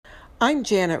I'm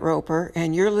Janet Roper,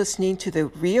 and you're listening to the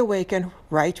Reawaken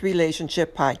Right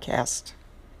Relationship podcast.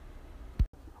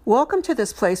 Welcome to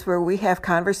this place where we have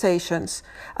conversations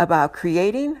about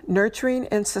creating, nurturing,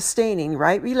 and sustaining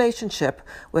right relationship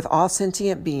with all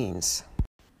sentient beings.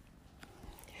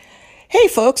 Hey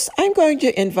folks, I'm going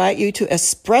to invite you to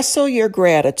espresso your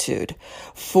gratitude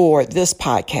for this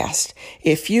podcast.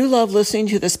 If you love listening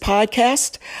to this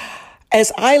podcast,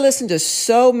 as I listen to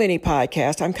so many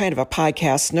podcasts, I'm kind of a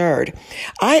podcast nerd.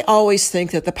 I always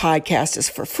think that the podcast is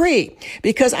for free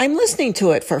because I'm listening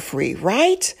to it for free,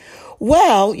 right?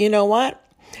 Well, you know what?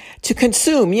 To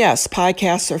consume, yes,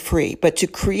 podcasts are free, but to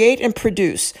create and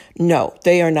produce, no,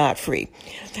 they are not free.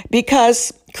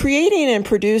 Because creating and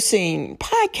producing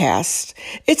podcasts,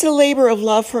 it's a labor of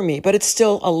love for me, but it's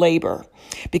still a labor.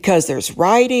 Because there's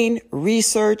writing,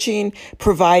 researching,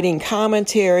 providing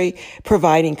commentary,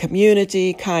 providing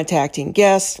community, contacting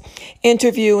guests,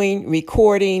 interviewing,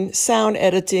 recording, sound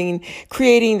editing,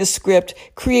 creating the script,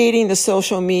 creating the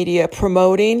social media,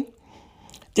 promoting.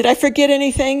 Did I forget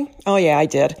anything? Oh yeah, I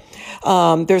did.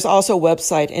 There's also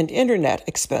website and internet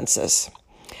expenses.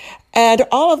 And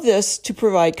all of this to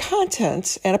provide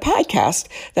content and a podcast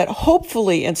that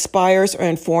hopefully inspires or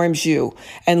informs you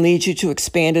and leads you to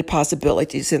expanded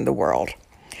possibilities in the world.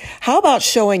 How about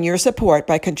showing your support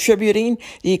by contributing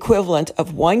the equivalent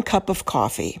of 1 cup of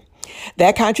coffee?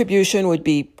 That contribution would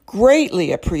be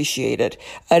greatly appreciated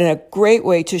and a great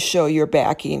way to show your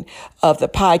backing of the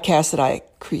podcast that I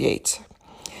create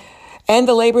and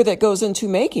the labor that goes into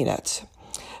making it.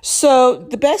 So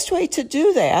the best way to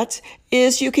do that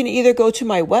is you can either go to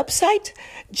my website,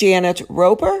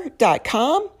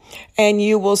 janetroper.com, and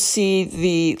you will see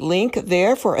the link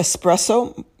there for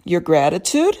Espresso Your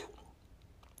Gratitude.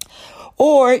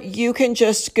 Or you can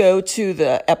just go to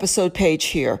the episode page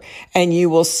here and you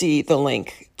will see the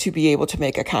link to be able to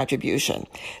make a contribution.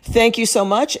 Thank you so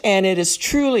much. And it is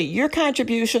truly your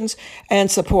contributions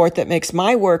and support that makes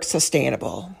my work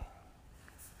sustainable.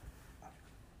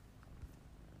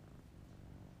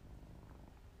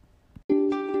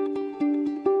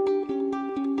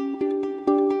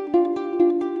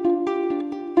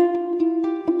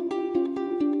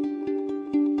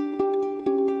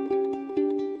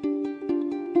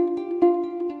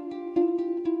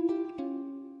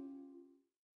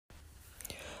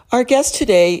 Our guest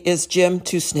today is Jim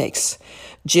Two Snakes.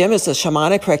 Jim is a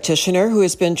shamanic practitioner who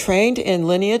has been trained in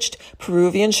lineaged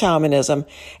Peruvian shamanism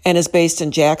and is based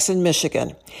in Jackson,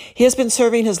 Michigan. He has been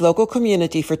serving his local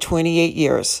community for 28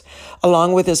 years.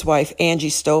 Along with his wife, Angie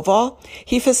Stovall,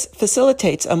 he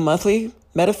facilitates a monthly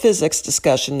metaphysics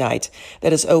discussion night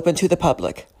that is open to the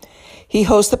public. He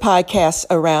hosts the podcast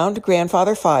Around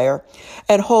Grandfather Fire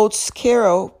and holds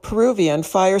Caro Peruvian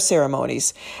fire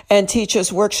ceremonies and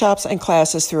teaches workshops and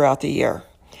classes throughout the year.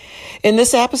 In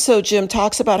this episode, Jim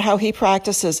talks about how he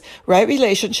practices right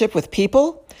relationship with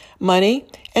people, money,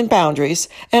 and boundaries,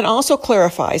 and also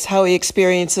clarifies how he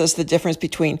experiences the difference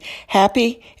between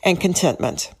happy and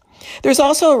contentment. There's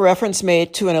also a reference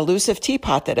made to an elusive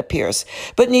teapot that appears,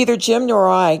 but neither Jim nor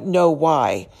I know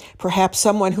why. Perhaps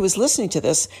someone who is listening to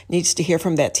this needs to hear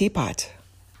from that teapot.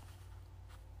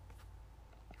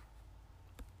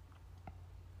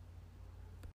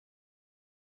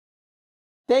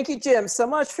 Thank you, Jim, so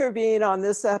much for being on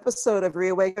this episode of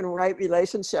Reawaken Right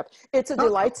Relationship. It's a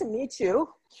delight to meet you.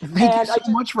 Thank you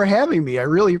so much for having me. I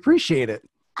really appreciate it.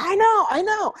 I know. And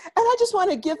I just want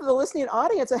to give the listening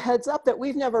audience a heads up that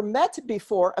we've never met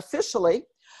before officially.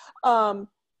 And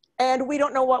we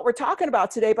don't know what we're talking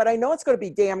about today, but I know it's going to be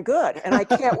damn good. And I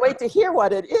can't wait to hear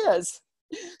what it is.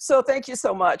 So thank you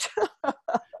so much.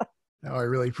 I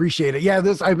really appreciate it. Yeah,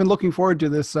 I've been looking forward to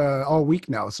this all week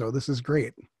now. So this is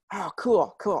great. Oh,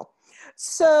 cool.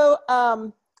 So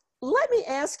let me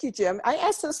ask you, Jim, I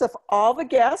asked this of all the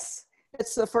guests.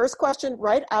 It's the first question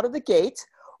right out of the gate.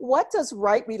 What does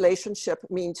right relationship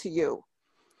mean to you?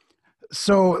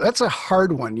 So that's a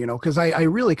hard one, because I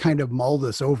really kind of mull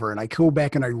this over and I go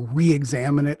back and I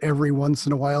re-examine it every once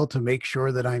in a while to make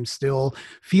sure that I'm still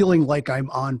feeling like I'm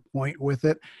on point with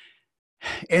it.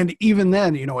 And even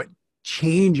then, it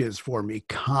changes for me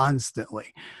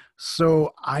constantly.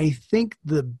 So I think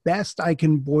the best I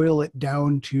can boil it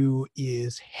down to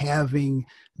is having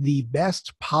the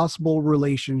best possible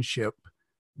relationship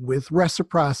with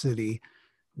reciprocity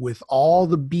with all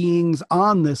the beings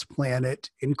on this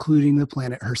planet, including the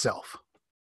planet herself.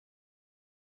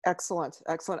 Excellent.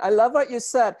 I love what you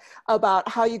said about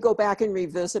how you go back and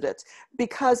revisit it,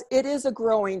 because it is a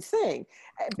growing thing.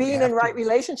 Being in right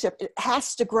relationship, it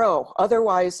has to grow.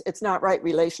 Otherwise, it's not right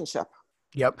relationship.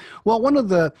 Yep. Well, one of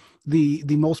the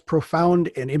most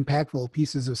profound and impactful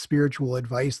pieces of spiritual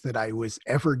advice that I was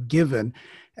ever given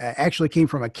actually came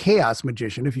from a chaos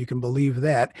magician, if you can believe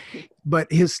that.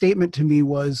 But his statement to me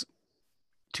was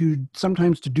to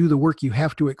sometimes to do the work, you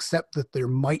have to accept that there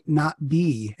might not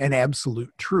be an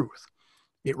absolute truth.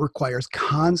 It requires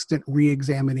constant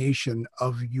reexamination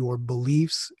of your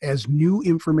beliefs as new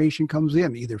information comes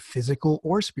in, either physical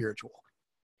or spiritual.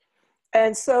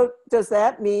 And so does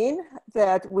that mean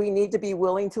that we need to be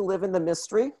willing to live in the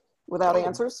mystery without Oh,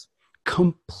 answers?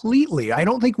 completely. I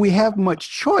don't think we have much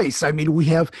choice. I mean, we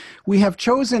have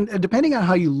chosen, depending on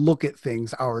how you look at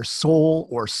things, our soul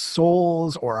or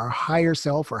souls or our higher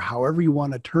self or however you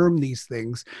want to term these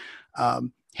things,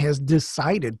 has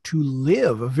decided to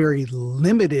live a very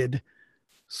limited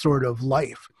sort of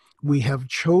life. We have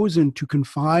chosen to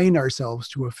confine ourselves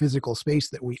to a physical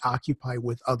space that we occupy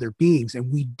with other beings.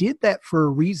 And we did that for a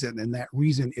reason, and that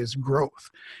reason is growth.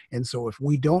 And so if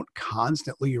we don't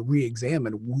constantly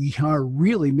re-examine, we are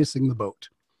really missing the boat.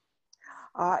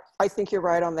 I think you're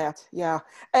right on that. Yeah.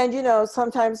 And,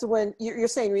 sometimes when you're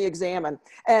saying re-examine,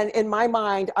 and in my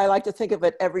mind, I like to think of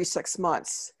it every 6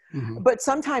 months. Mhm. But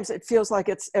sometimes it feels like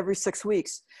it's every 6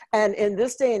 weeks. And in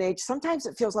this day and age, sometimes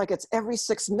it feels like it's every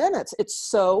 6 minutes. It's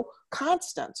so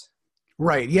constant.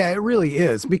 Right. Yeah, it really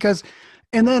is. Because,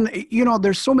 and then,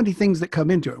 there's so many things that come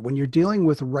into it when you're dealing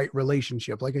with right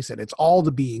relationship. Like I said, it's all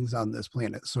the beings on this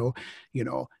planet. So, you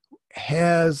know,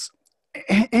 has,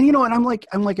 and I'm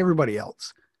like everybody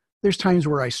else. There's times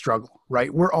where I struggle,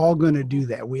 right? We're all going to do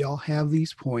that. We all have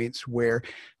these points where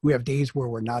we have days where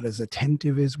we're not as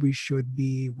attentive as we should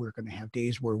be. We're going to have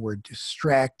days where we're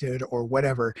distracted or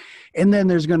whatever. And then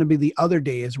there's going to be the other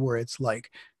days where it's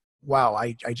like, wow,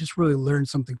 I just really learned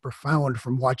something profound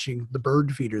from watching the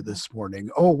bird feeder this morning.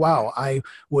 Oh, wow, I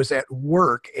was at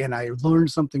work and I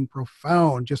learned something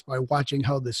profound just by watching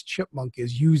how this chipmunk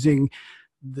is using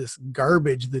this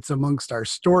garbage that's amongst our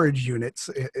storage units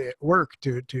at work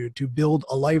to build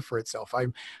a life for itself.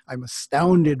 I'm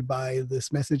astounded by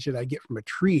this message that I get from a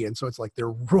tree. And so it's like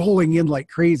they're rolling in like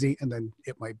crazy, and then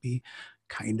it might be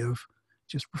kind of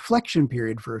just reflection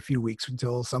period for a few weeks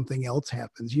until something else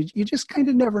happens. You just kind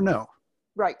of never know.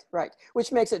 Right, right.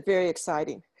 Which makes it very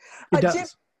exciting. It Jim,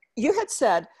 does. you had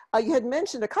said, you had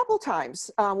mentioned a couple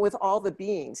times with all the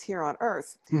beings here on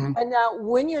Earth. Mhm. And now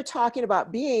when you're talking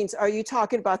about beings, are you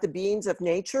talking about the beings of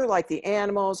nature, like the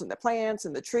animals and the plants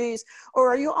and the trees? Or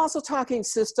are you also talking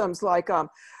systems like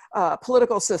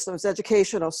political systems,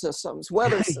 educational systems,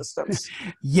 weather systems?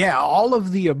 Yeah, all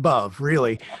of the above,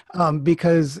 really,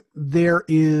 because there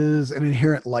is an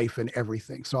inherent life in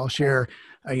everything. So I'll share,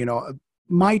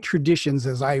 my traditions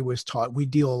as I was taught. We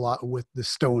deal a lot with the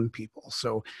stone people.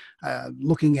 So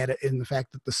looking at it in the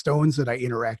fact that the stones that I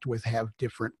interact with have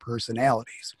different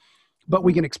personalities. But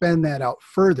we can expand that out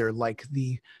further, like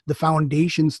the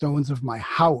foundation stones of my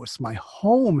house. My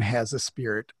home has a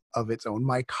spirit of its own.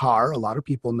 My car, a lot of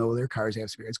people know their cars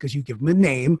have spirits because you give them a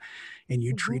name and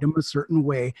you treat Hmm. them a certain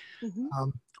way.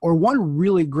 Hmm. Or one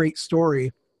really great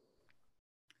story,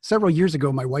 several years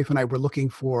ago, my wife and I were looking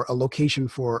for a location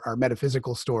for our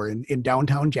metaphysical store in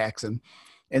downtown Jackson,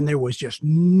 and there was just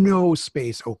no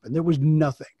space open. There was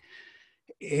nothing.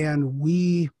 And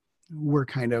we were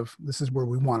kind of, this is where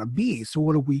we want to be. So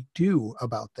what do we do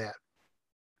about that?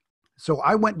 So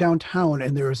I went downtown,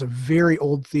 and there is a very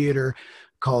old theater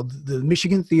called the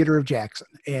Michigan Theater of Jackson.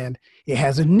 And it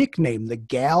has a nickname, the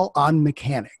Gal on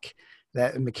Mechanic.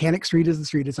 That Mechanic Street is the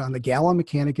street it's on. The Gal on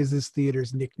Mechanic is this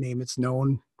theater's nickname. It's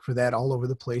known for that all over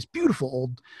the place. Beautiful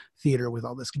old theater with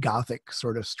all this Gothic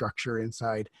sort of structure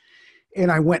inside.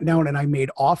 And I went down and I made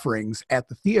offerings at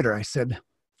the theater. I said,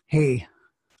 hey,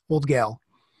 old gal,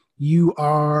 you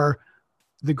are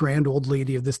the grand old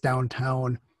lady of this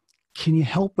downtown. Can you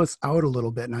help us out a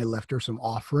little bit? And I left her some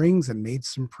offerings and made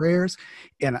some prayers.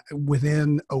 And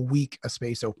within a week, a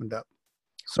space opened up.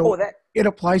 Oh, So that it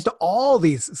applies to all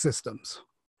these systems.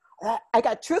 I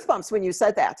got truth bumps when you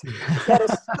said that. That is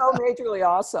so majorly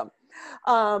awesome.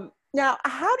 Now,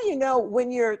 how do you know when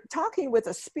you're talking with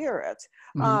a spirit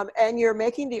Mhm. and you're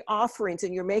making the offerings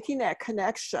and you're making that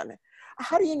connection?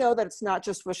 How do you know that it's not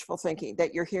just wishful thinking,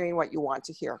 that you're hearing what you want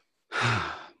to hear?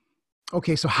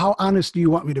 Okay, so how honest do you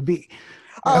want me to be?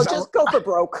 Oh, Because just go for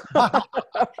broke. I'm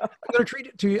going to treat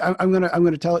it to you. I'm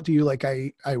going to tell it to you like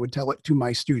I would tell it to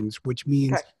my students, which Okay.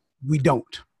 means we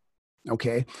don't.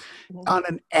 Okay, Mhm. on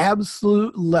an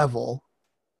absolute level,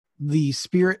 the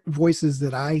spirit voices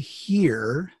that I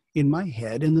hear in my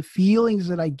head, and the feelings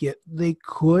that I get, they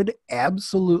could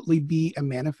absolutely be a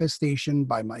manifestation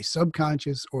by my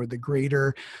subconscious or the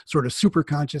greater sort of super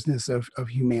consciousness of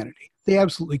humanity. They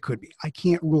absolutely could be. I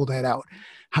can't rule that out.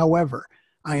 However,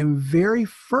 I am very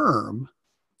firm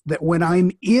that when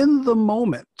I'm in the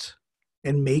moment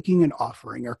and making an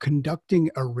offering or conducting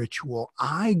a ritual,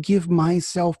 I give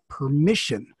myself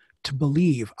permission to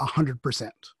believe 100%.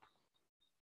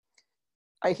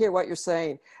 I hear what you're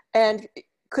saying. And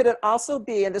could it also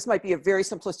be, and this might be a very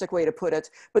simplistic way to put it,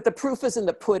 but the proof is in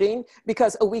the pudding,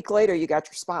 because a week later you got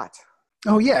your spot.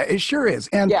 Oh yeah, it sure is.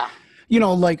 And yeah,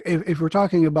 like if we're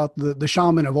talking about the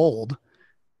shaman of old,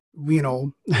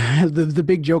 the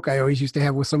big joke I always used to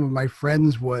have with some of my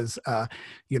friends was,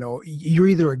 you're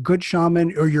either a good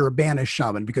shaman or you're a banished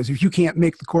shaman, because if you can't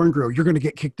make the corn grow, you're going to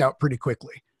get kicked out pretty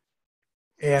quickly.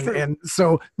 And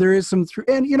so there is some,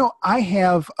 I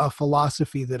have a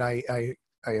philosophy that I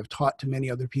have taught to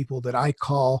many other people that I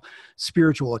call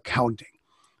spiritual accounting,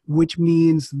 which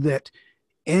means that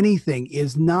anything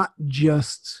is not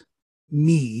just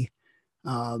me.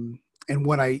 And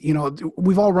what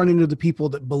we've all run into the people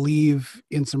that believe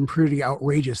in some pretty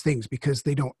outrageous things because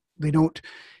they don't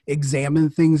examine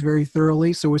things very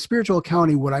thoroughly. So with spiritual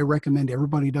accounting, what I recommend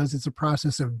everybody does, it's a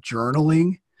process of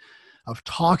journaling, of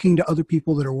talking to other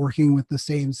people that are working with the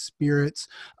same spirits,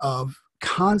 of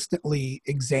constantly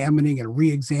examining and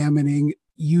re-examining,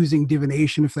 using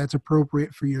divination if that's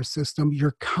appropriate for your system.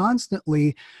 You're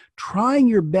constantly trying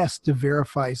your best to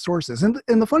verify sources. And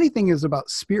the funny thing is about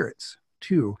spirits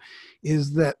too,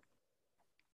 is that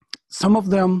some of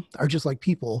them are just like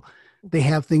people. They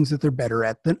have things that they're better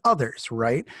at than others,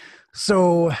 right?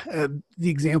 So the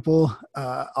example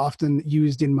often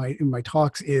used in my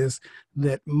talks is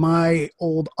that my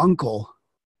old uncle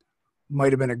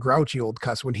might have been a grouchy old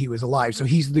cuss when he was alive. So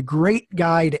he's the great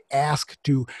guy to ask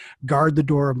to guard the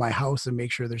door of my house and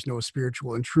make sure there's no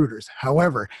spiritual intruders.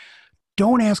 However,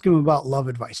 don't ask him about love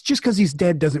advice. Just because he's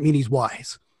dead doesn't mean he's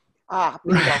wise.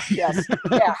 Bingo. Yes.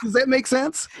 Yeah. Does that make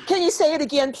sense? Can you say it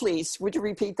again, please? Would you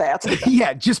repeat that?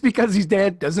 Yeah, just because he's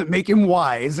dead doesn't make him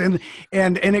wise, and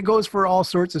it goes for all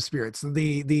sorts of spirits.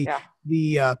 The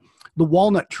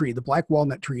walnut tree, the black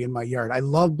walnut tree in my yard. I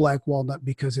love black walnut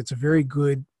because it's a very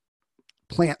good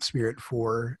plant spirit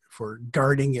for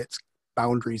guarding its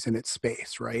boundaries in its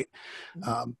space, right?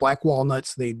 Black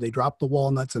walnuts, they drop the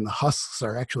walnuts, and the husks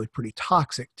are actually pretty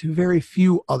toxic to very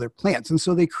few other plants, and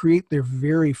so they create their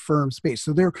very firm space.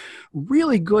 So they're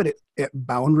really good at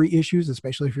boundary issues,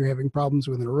 especially if you're having problems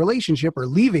within a relationship or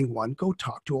leaving one. Go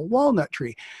talk to a walnut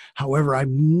tree. However,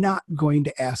 I'm not going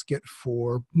to ask it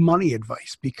for money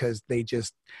advice, because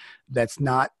that's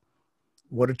not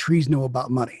what trees know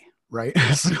about money. Right.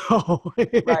 So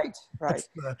right.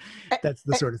 That's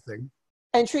the sort of thing.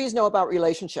 And trees know about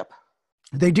relationship.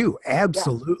 They do.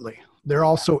 Absolutely. Yeah. They're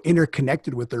also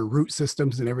interconnected with their root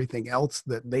systems and everything else,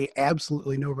 that they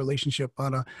absolutely know relationship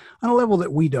on a level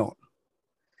that we don't.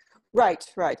 Right.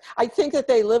 I think that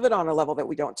they live it on a level that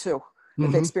we don't too.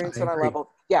 That they experience it on a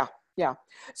level. Yeah.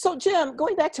 So Jim,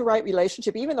 going back to right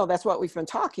relationship, even though that's what we've been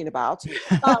talking about,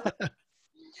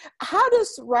 how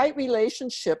does right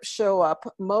relationship show up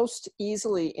most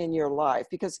easily in your life?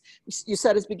 Because you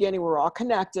said at the beginning, we're all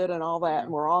connected and all that,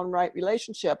 and we're all in right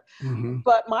relationship. Mm-hmm.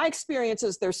 But my experience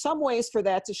is there's some ways for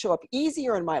that to show up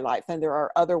easier in my life than there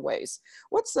are other ways.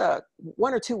 What's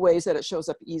one or two ways that it shows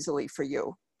up easily for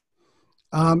you?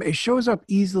 It shows up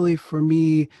easily for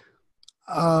me.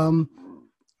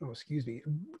 Excuse me.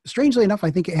 Strangely enough,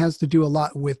 I think it has to do a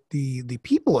lot with the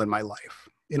people in my life,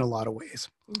 in a lot of ways.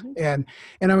 Mm-hmm. And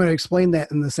I'm going to explain that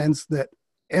in the sense that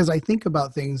as I think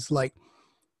about things like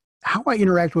how I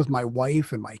interact with my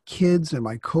wife and my kids and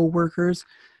my coworkers,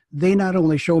 they not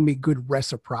only show me good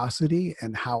reciprocity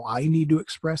and how I need to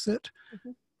express it,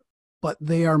 mm-hmm. but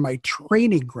they are my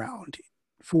training ground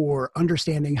for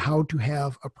understanding how to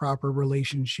have a proper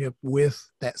relationship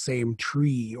with that same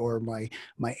tree or my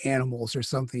animals or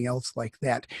something else like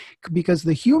that, because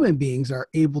the human beings are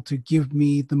able to give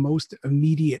me the most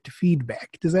immediate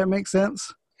feedback. Does that make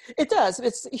sense? It does.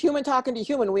 It's human talking to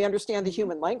human. We understand the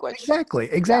human language. Exactly.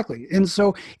 Yeah. And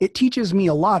so it teaches me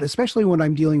a lot, especially when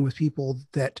I'm dealing with people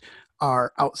that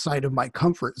are outside of my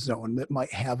comfort zone, that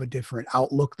might have a different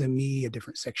outlook than me, a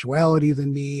different sexuality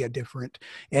than me, a different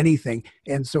anything.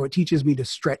 And so it teaches me to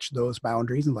stretch those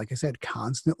boundaries. And like I said,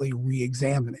 constantly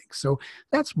re-examining. So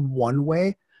that's one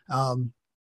way.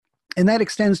 And that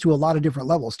extends to a lot of different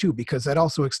levels too, because that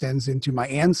also extends into my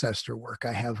ancestor work.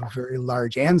 I have a very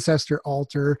large ancestor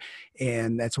altar,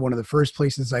 and that's one of the first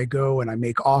places I go, and I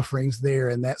make offerings there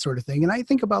and that sort of thing. And I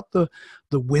think about the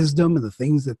wisdom and the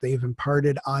things that they've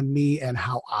imparted on me and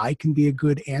how I can be a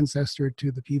good ancestor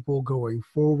to the people going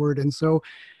forward. And so,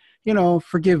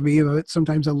 forgive me, but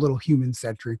sometimes I'm a little human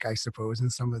centric, I suppose, in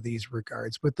some of these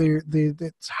regards, but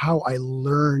that's how I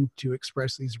learn to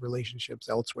express these relationships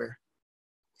elsewhere.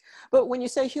 But when you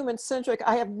say human centric,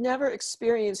 I have never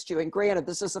experienced you, and granted,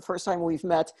 this is the first time we've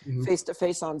met face to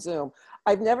face on Zoom.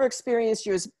 I've never experienced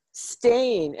you as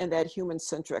staying in that human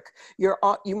centric. You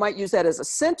might use that as a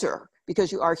center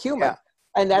because you are human, Yeah.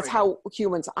 and that's how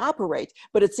humans operate.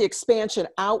 But it's the expansion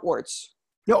outwards.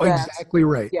 No, exactly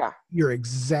right. Yeah. You're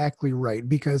exactly right,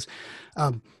 because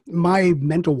my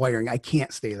mental wiring, I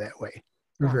can't stay that way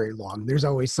for very long. There's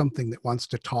always something that wants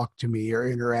to talk to me or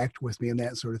interact with me and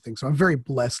that sort of thing. So I'm very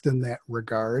blessed in that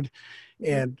regard.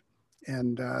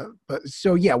 But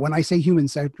so, yeah, when I say human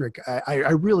centric,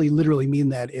 I really literally mean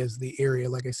that as the area,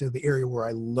 like I said, the area where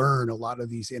I learn a lot of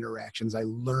these interactions. I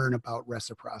learn about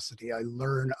reciprocity. I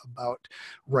learn about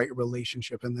right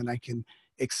relationship, and then I can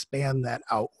expand that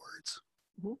outwards.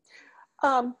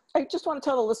 I just want to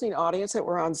tell the listening audience that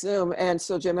we're on Zoom, and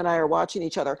so Jim and I are watching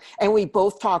each other, and we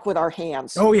both talk with our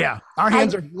hands. Oh yeah, our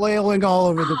hands are flailing all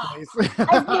over the place.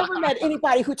 I've never met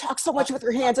anybody who talks so much with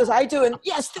their hands as I do, and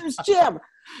yes, there's Jim.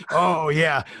 Oh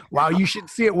yeah, wow! You should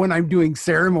see it when I'm doing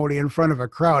ceremony in front of a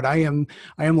crowd. I am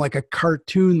like a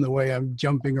cartoon the way I'm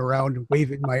jumping around and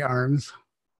waving my arms.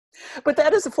 But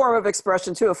that is a form of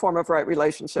expression too, a form of right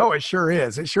relationship. Oh, it sure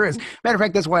is. It sure is. Matter of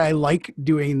fact, that's why I like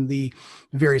doing the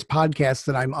various podcasts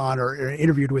that I'm on or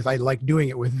interviewed with. I like doing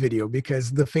it with video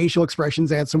because the facial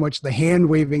expressions add so much, the hand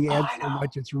waving adds so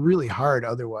much. It's really hard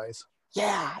otherwise.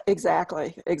 Yeah,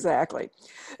 exactly.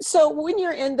 So when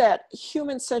you're in that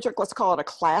human-centric, let's call it a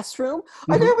classroom,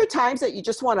 are there ever times that you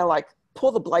just want to like pull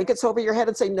the blankets over your head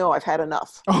and say, no, I've had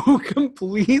enough? Oh,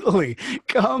 completely.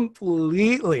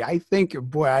 I think,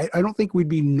 boy, I don't think we'd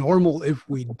be normal if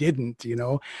we didn't,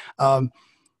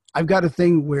 I've got a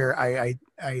thing where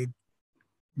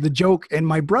the joke, and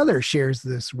my brother shares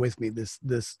this with me,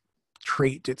 this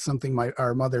trait. It's something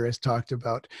our mother has talked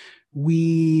about.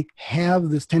 We have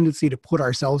this tendency to put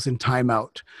ourselves in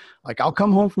timeout. Like I'll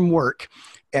come home from work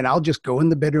and I'll just go in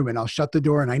the bedroom and I'll shut the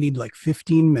door and I need like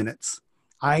 15 minutes.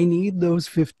 I need those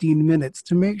 15 minutes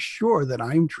to make sure that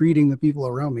I'm treating the people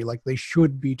around me like they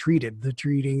should be treated,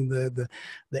 treating the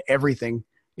everything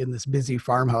in this busy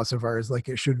farmhouse of ours like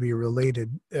it should be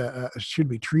should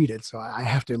be treated. So I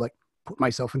have to like put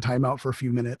myself in timeout for a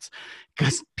few minutes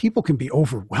because people can be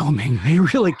overwhelming. They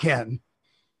really can.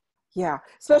 Yeah,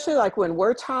 especially like when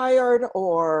we're tired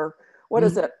or what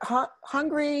is it?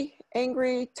 Hungry,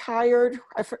 angry, tired,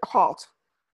 halt.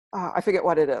 I forget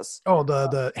what it is. Oh,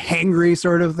 the hangry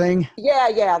sort of thing.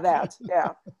 Yeah, that.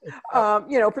 Yeah.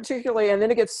 Particularly, and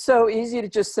then it gets so easy to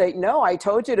just say, no, I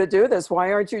told you to do this.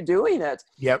 Why aren't you doing it?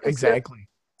 Yep, exactly.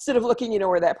 Instead of looking,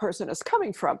 where that person is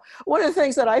coming from. One of the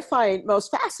things that I find most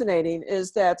fascinating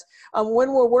is that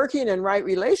when we're working in right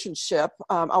relationship,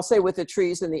 I'll say with the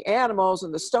trees and the animals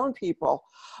and the stone people,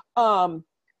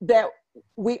 that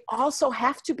we also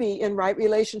have to be in right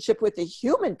relationship with the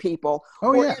human people.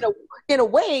 Oh, yeah. In a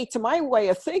way, to my way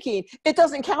of thinking, it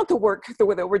doesn't count the work that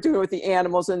we're doing with the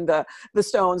animals and the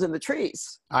stones and the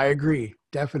trees. I agree.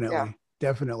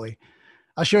 Definitely.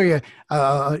 I'll show you.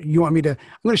 You want me to? I'm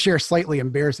going to share a slightly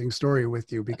embarrassing story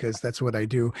with you because that's what I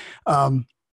do.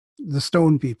 The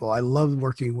stone people. I love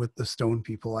working with the stone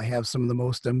people. I have some of the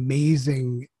most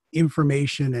amazing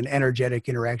information and energetic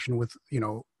interaction with,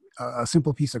 a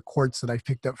simple piece of quartz that I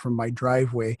picked up from my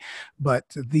driveway. But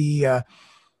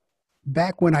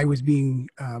back when I was being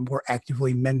more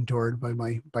actively mentored by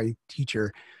my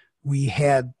teacher, we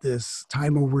had this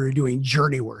time where we were doing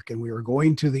journey work and we were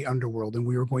going to the underworld and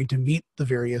we were going to meet the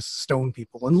various stone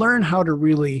people and learn how to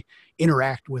really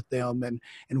interact with them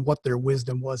and what their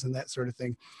wisdom was and that sort of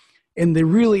thing. And the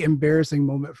really embarrassing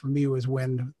moment for me was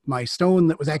when my stone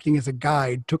that was acting as a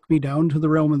guide took me down to the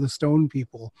realm of the stone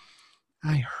people.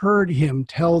 I heard him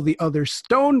tell the other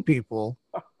stone people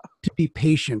to be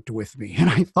patient with me. And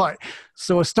I thought,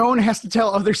 so a stone has to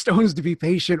tell other stones to be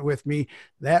patient with me.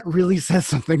 That really says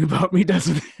something about me,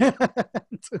 doesn't it?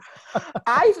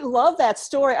 I love that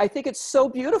story. I think it's so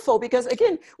beautiful because,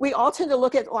 again, we all tend to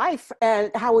look at life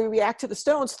and how we react to the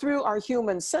stones through our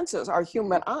human senses, our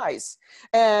human eyes,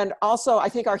 and also I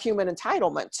think our human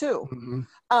entitlement too.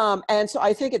 And so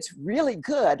I think it's really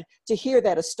good to hear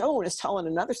that a stone is telling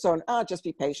another stone, just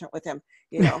be patient with him,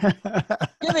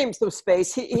 give him some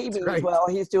space. He means well,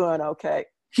 he's doing okay.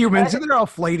 Humans, they're all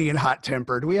flighty and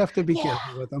hot-tempered. We have to be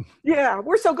careful with them. Yeah,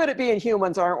 we're so good at being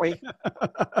humans, aren't we?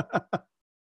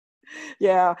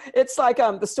 Yeah, it's like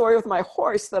the story with my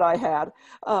horse that I had.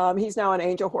 He's now an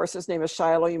angel horse. His name is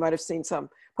Shiloh. You might have seen some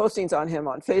postings on him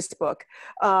on Facebook.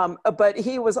 But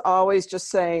he was always just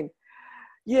saying,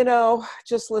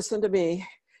 just listen to me.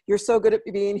 You're so good at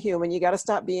being human. You got to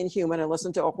stop being human and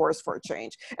listen to a horse for a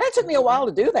change. And it took me a while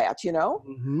to do that,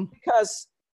 because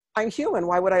I'm human.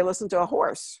 Why would I listen to a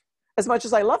horse? As much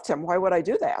as I loved him, why would I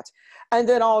do that? And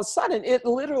then all of a sudden, it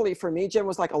literally for me, Jim,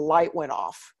 was like a light went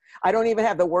off. I don't even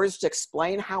have the words to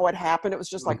explain how it happened. It was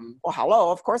just like, well,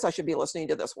 hello, of course I should be listening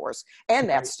to this horse and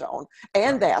that stone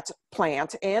and that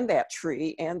plant and that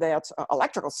tree and that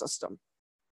electrical system.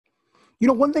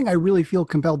 One thing I really feel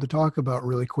compelled to talk about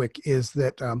really quick is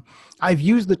that I've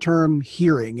used the term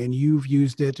hearing, and you've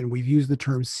used it, and we've used the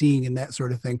term seeing and that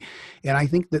sort of thing. And I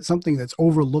think that something that's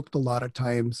overlooked a lot of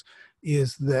times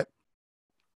is that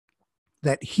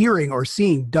hearing or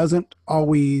seeing doesn't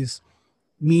always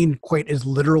mean quite as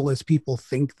literal as people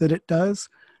think that it does.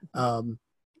 A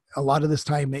lot of this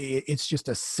time, it's just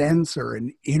a sense or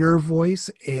an inner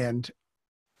voice, and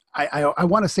I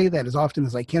want to say that as often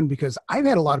as I can, because I've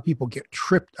had a lot of people get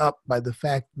tripped up by the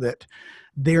fact that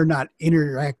they're not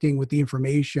interacting with the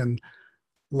information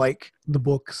like the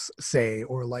books say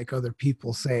or like other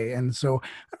people say. And so,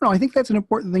 I don't know, I think that's an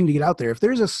important thing to get out there. If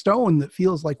there's a stone that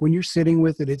feels like when you're sitting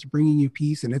with it, it's bringing you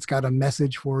peace and it's got a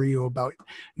message for you about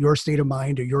your state of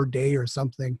mind or your day or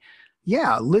something,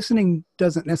 yeah, listening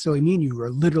doesn't necessarily mean you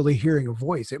are literally hearing a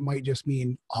voice. It might just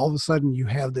mean all of a sudden you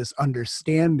have this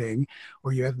understanding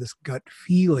or you have this gut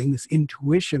feeling, this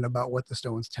intuition about what the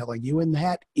stone's telling you, and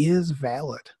that is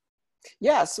valid.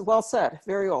 Yes, well said.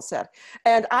 Very well said.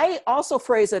 And I also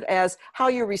phrase it as how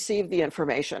you receive the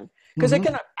information, because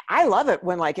I love it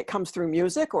when like it comes through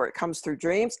music or it comes through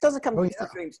dreams. It doesn't come through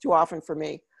dreams too often for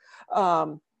me.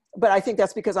 But I think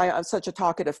that's because I'm such a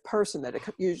talkative person that it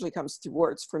usually comes through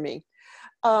words for me.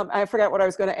 I forgot what I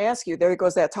was going to ask you. There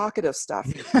goes that talkative stuff.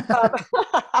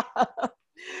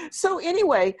 So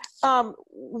anyway,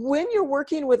 when you're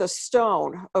working with a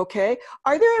stone, okay,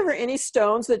 are there ever any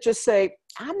stones that just say,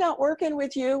 I'm not working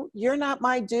with you. You're not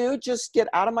my dude. Just get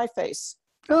out of my face.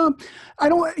 I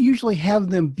don't usually have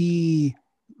them be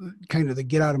kind of the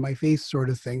get out of my face sort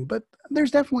of thing, but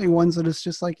there's definitely ones that it's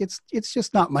just like, it's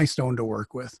just not my stone to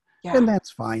work with. Yeah. And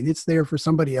that's fine. It's there for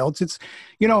somebody else. It's,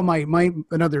 my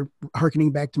another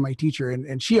hearkening back to my teacher,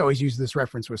 and she always used this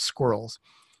reference with squirrels.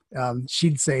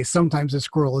 She'd say sometimes a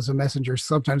squirrel is a messenger,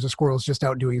 sometimes a squirrel is just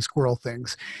out doing squirrel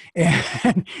things.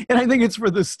 And I think it's for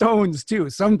the stones too.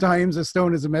 Sometimes a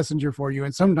stone is a messenger for you,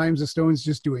 and sometimes a stone's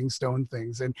just doing stone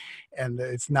things. And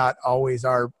it's not always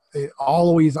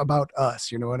always about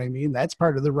us. You know what I mean? That's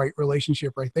part of the right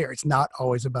relationship right there. It's not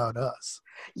always about us.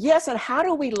 Yes. And how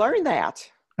do we learn that?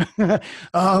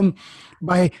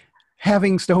 By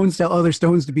having stones tell other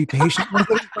stones to be patient with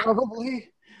it, probably.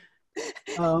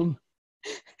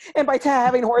 And by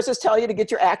having horses tell you to get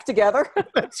your act together.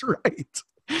 That's right.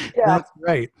 Yeah. That's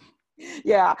right.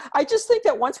 Yeah. I just think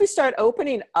that once we start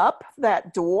opening up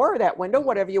that door, that window,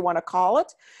 whatever you want to call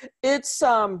it, it's,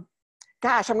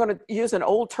 gosh, I'm going to use an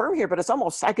old term here, but it's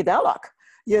almost psychedelic,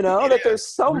 that there's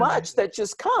so much that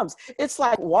just comes. It's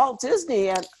like Walt Disney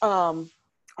and,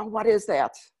 what is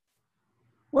that?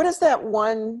 What is that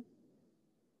one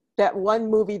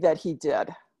movie that he did?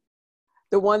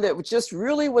 The one that just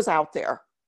really was out there.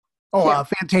 Oh,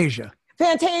 Fantasia.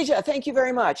 Fantasia. Thank you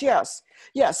very much. Yes.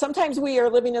 Yes. Sometimes we are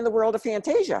living in the world of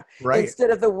Fantasia instead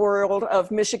of the world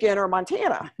of Michigan or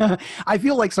Montana. I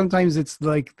feel like sometimes it's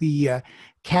like the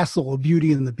castle of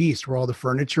Beauty and the Beast where all the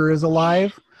furniture is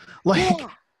alive. Like,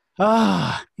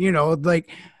 like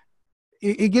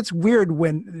it gets weird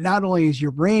when not only is your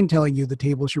brain telling you the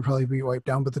table should probably be wiped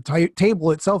down, but the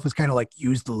table itself is kind of like,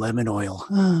 use the lemon oil.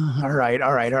 All right.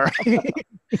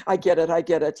 I get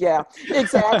it. Yeah,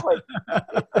 exactly.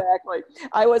 Exactly.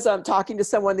 I was talking to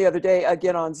someone the other day,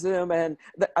 again on Zoom, and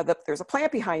there's a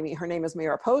plant behind me. Her name is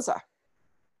Mariposa.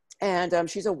 And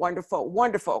she's a wonderful,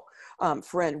 wonderful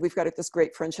friend. We've got this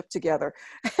great friendship together.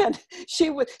 And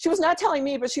she was not telling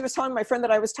me, but she was telling my friend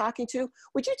that I was talking to,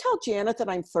 would you tell Janet that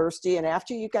I'm thirsty? And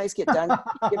after you guys get done,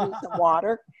 give me some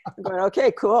water. I'm going,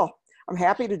 okay, cool. I'm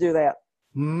happy to do that.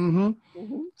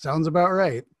 Sounds about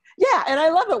right. Yeah. And I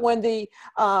love it when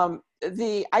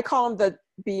I call them the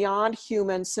beyond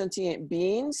human sentient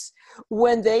beings,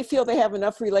 when they feel they have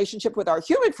enough relationship with our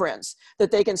human friends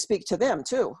that they can speak to them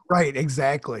too. Right,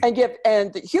 exactly.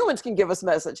 And the humans can give us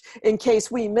message in case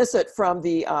we miss it from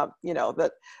the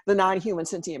non-human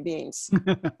sentient beings.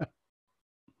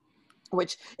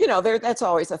 Which, that's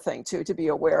always a thing too, to be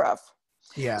aware of.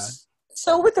 Yeah.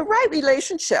 So with the right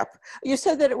relationship, you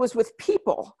said that it was with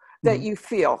people that Mhm. you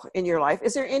feel in your life.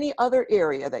 Is there any other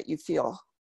area that you feel?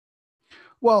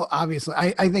 Well, obviously,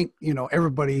 I think,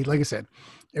 everybody, like I said,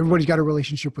 everybody's got a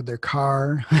relationship with their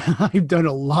car. I've done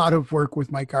a lot of work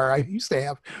with my car. I used to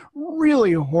have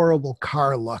really horrible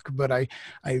car luck, but I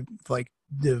like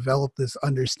developed this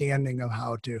understanding of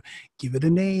how to give it a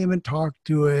name and talk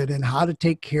to it and how to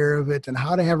take care of it and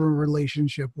how to have a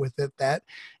relationship with it.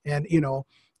 And,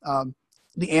 um,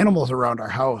 the animals around our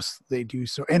house, they do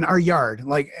so, and our yard,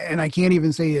 and I can't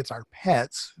even say it's our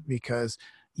pets because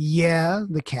yeah,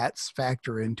 the cats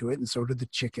factor into it, and so do the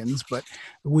chickens. But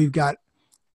we've got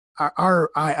I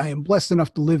am blessed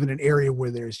enough to live in an area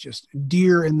where there's just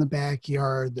deer in the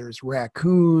backyard, there's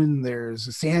raccoon,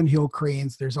 there's sandhill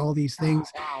cranes, there's all these Oh,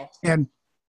 things. wow. And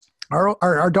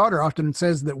our daughter often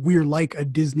says that we're like a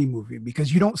Disney movie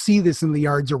because you don't see this in the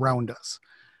yards around us.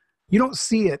 You don't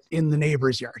see it in the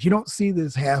neighbor's yard. You don't see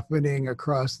this happening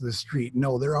across the street.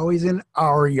 No, they're always in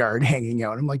our yard hanging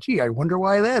out. I'm like, gee, I wonder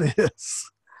why that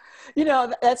is.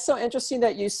 That's so interesting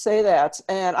that you say that.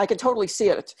 And I can totally see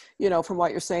it, from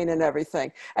what you're saying and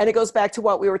everything. And it goes back to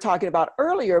what we were talking about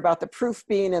earlier about the proof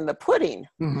being in the pudding,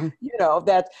 Mm-hmm.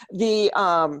 that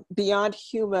the beyond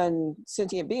human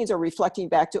sentient beings are reflecting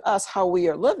back to us how we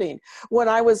are living. When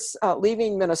I was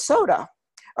leaving Minnesota,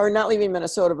 or not leaving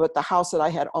Minnesota, but the house that I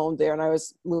had owned there, and I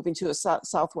was moving to a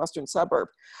southwestern suburb,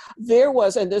 there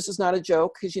was, and this is not a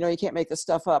joke, because you can't make this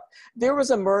stuff up, there was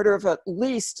a murder of at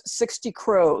least 60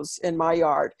 crows in my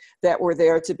yard that were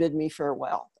there to bid me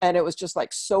farewell. And it was just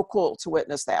like so cool to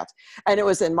witness that. And it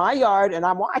was in my yard, and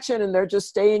I'm watching, and they're just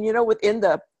staying, within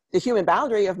the human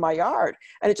boundary of my yard.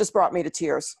 And it just brought me to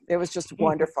tears. It was just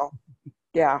wonderful.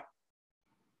 Yeah.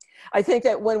 I think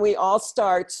that when we all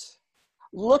start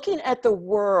looking at the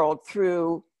world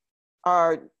through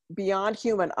our beyond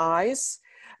human eyes,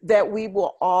 that we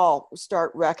will all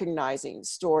start recognizing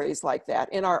stories like that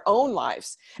in our own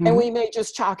lives. And Mm-hmm. we may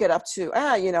just chalk it up to,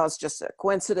 it's just a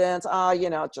coincidence.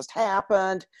 It just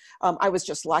happened. I was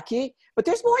just lucky. But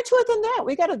there's more to it than that.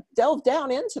 We got to delve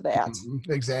down into that.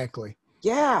 Mm-hmm. Exactly.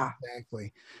 Yeah.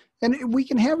 Exactly. And we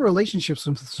can have relationships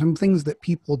with some things that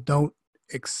people don't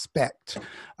expect.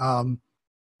 Um,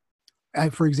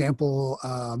 for example,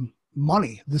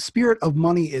 money, the spirit of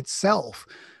money itself.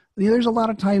 There's a lot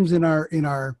of times in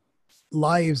our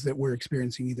lives that we're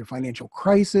experiencing either financial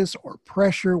crisis or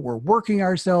pressure. We're working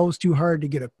ourselves too hard to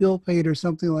get a bill paid or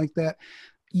something like that.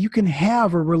 You can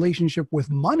have a relationship with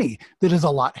money that is a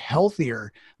lot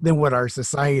healthier than what our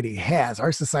society has.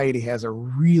 Our society has a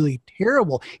really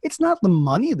terrible, it's not the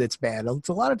money that's bad. It's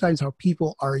a lot of times how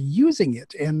people are using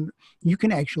it. And you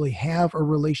can actually have a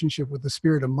relationship with the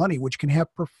spirit of money, which can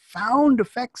have profound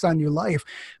effects on your life,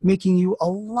 making you a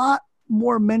lot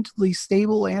more mentally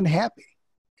stable and happy.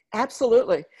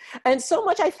 Absolutely. And so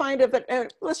much I find of it,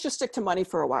 and let's just stick to money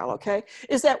for a while, okay,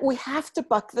 is that we have to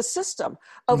buck the system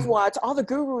of Mhm. what all the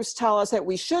gurus tell us that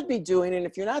we should be doing. And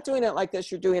if you're not doing it like this,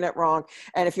 you're doing it wrong.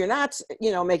 And if you're not,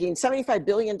 making $75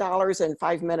 billion in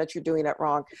 5 minutes, you're doing it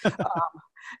wrong.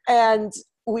 And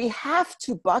we have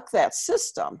to buck that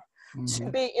system to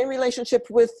Mhm. be in relationship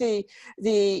with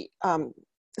the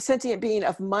sentient being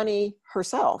of money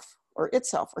herself or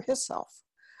itself or hisself.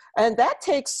 And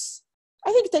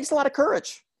I think it takes a lot of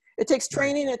courage. It takes Right.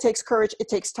 training, it takes courage, it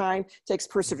takes time, it takes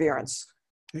perseverance.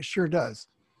 It sure does.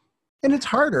 And it's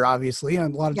harder, obviously.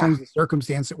 And a lot of Yeah, times the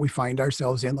circumstance that we find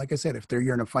ourselves in, like I said, if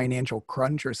you're in a financial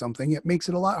crunch or something, it makes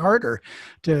it a lot harder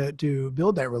to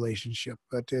build that relationship.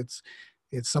 But it's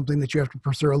something that you have to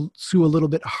pursue a little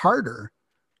bit harder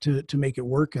to make it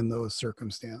work in those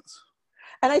circumstances.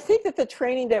 and I think that the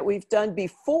training that we've done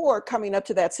before coming up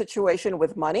to that situation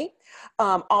with money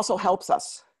also helps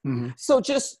us. Hmm. So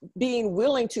just being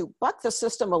willing to buck the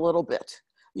system a little bit,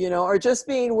 or just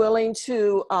being willing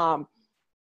to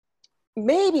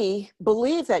maybe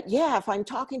believe that, yeah, if I'm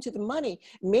talking to the money,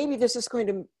 maybe this is going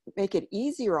to make it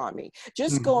easier on me.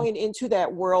 Just Hmm. going into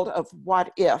that world of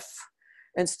what if,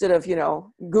 instead of,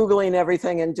 Googling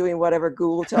everything and doing whatever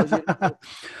Google tells you to do.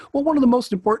 Well, one of the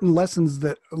most important lessons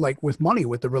that, like with money,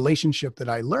 with the relationship that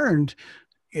I learned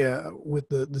with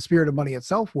the spirit of money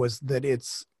itself, was that it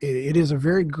is a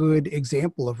very good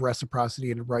example of reciprocity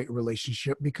in a right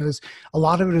relationship, because a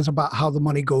lot of it is about how the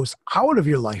money goes out of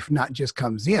your life, not just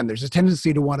comes in. There's a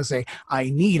tendency to want to say, I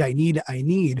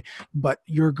need, but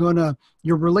your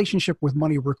relationship with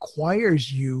money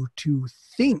requires you to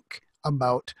think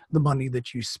about the money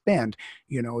that you spend.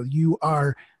 You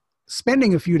are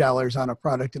spending a few dollars on a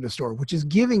product in a store, which is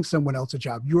giving someone else a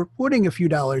job. You're putting a few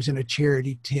dollars in a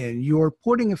charity tin. You're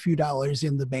putting a few dollars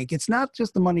in the bank. It's not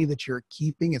just the money that you're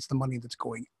keeping, it's the money that's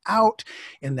going out.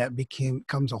 And that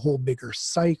becomes a whole bigger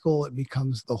cycle. It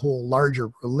becomes the whole larger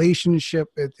relationship.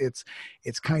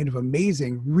 It's kind of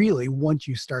amazing, really, once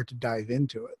you start to dive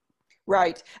into it.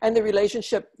 Right. And the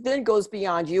relationship then goes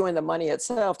beyond you and the money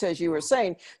itself, as you were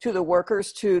saying, to the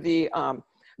workers, to the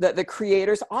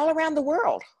creators all around the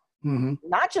world. Mm-hmm.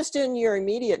 Not just in your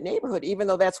immediate neighborhood, even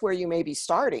though that's where you may be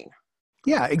starting.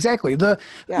 Yeah, exactly.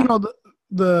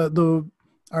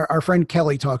 Our friend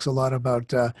Kelly talks a lot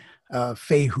about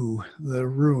Fehu, the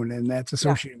rune, and that's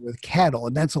associated with cattle.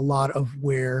 And that's a lot of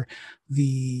where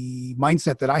the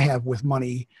mindset that I have with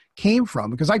money came from,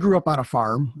 because I grew up on a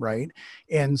farm, right?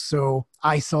 And so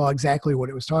I saw exactly what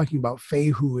it was talking about.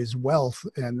 Fehu is wealth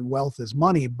and wealth is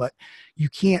money, but you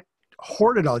can't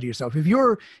hoard it all to yourself. If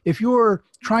you're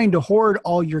trying to hoard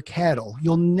all your cattle,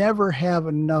 you'll never have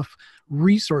enough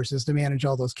resources to manage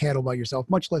all those cattle by yourself,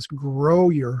 much less grow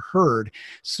your herd.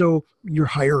 So you're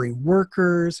hiring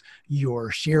workers, you're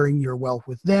sharing your wealth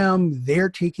with them, they're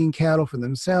taking cattle for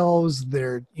themselves,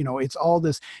 it's all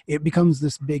this, it becomes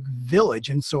this big village.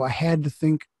 And so I had to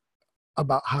think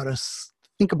about how to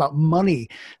think about money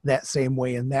that same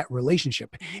way in that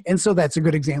relationship. And so that's a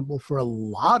good example for a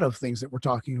lot of things that we're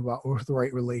talking about with the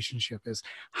right relationship is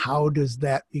how does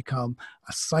that become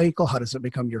a cycle? How does it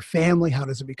become your family? How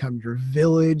does it become your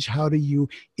village? How do you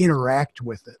interact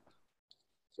with it?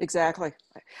 Exactly.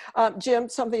 Jim,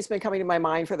 something's been coming to my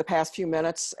mind for the past few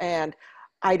minutes, and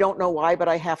I don't know why, but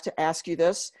I have to ask you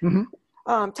this.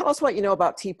 Mm-hmm. Tell us what you know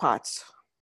about teapots.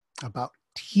 About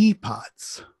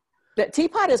teapots? That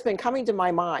teapot has been coming to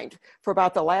my mind for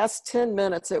about the last 10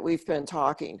 minutes that we've been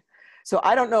talking. So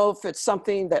I don't know if it's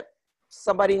something that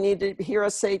somebody needed to hear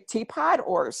us say teapot,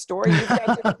 or a story you've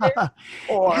got to share,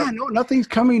 or no, nothing's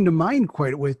coming to mind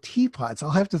quite with teapots. I'll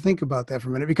have to think about that for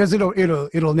a minute, because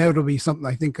it'll never be something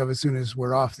I think of as soon as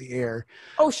we're off the air.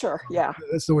 Oh, sure. Yeah.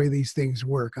 That's the way these things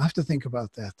work. I'll have to think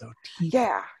about that though.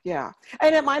 Yeah.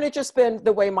 And it might have just been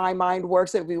the way my mind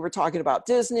works, that we were talking about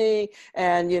Disney,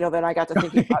 and, then I got to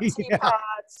thinking about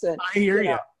teapots, and I hear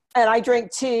you. And I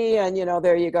drink tea, and,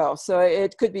 there you go. So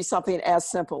it could be something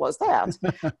as simple as that.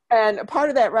 And part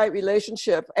of that right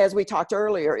relationship, as we talked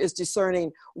earlier, is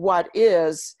discerning what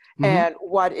is and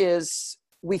what is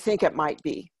we think it might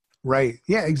be. Right.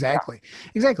 Yeah, exactly.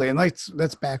 Exactly. And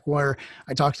that's back where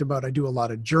I talked about, I do a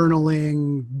lot of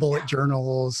journaling, bullet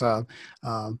journals,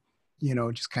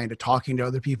 just kind of talking to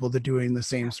other people that are doing the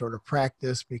same sort of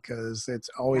practice, because it's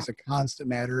always a constant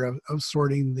matter of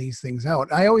sorting these things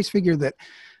out. I always figure that,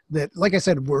 like I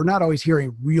said, we're not always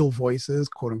hearing real voices,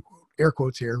 quote unquote, air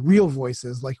quotes here, real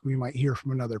voices like we might hear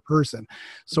from another person.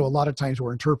 So a lot of times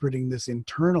we're interpreting this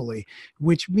internally,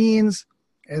 which means,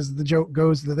 as the joke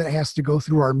goes, that it has to go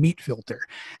through our meat filter.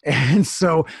 And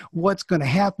so what's going to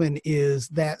happen is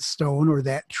that stone or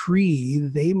that tree,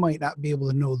 they might not be able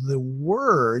to know the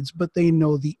words, but they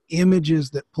know the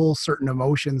images that pull certain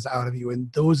emotions out of you.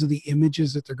 And those are the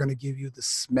images that they're going to give you, the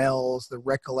smells, the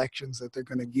recollections that they're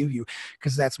going to give you,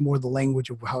 because that's more the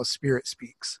language of how spirit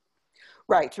speaks.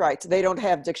 Right. They don't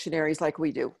have dictionaries like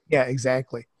we do. Yeah,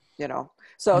 exactly.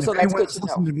 So that's good to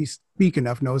know. To me speak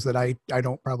enough knows that I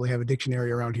don't probably have a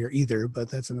dictionary around here either,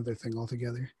 but that's another thing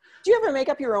altogether. Do you ever make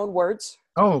up your own words?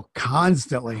 Oh,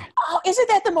 constantly. Oh, isn't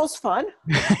that the most fun?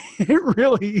 It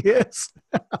really is.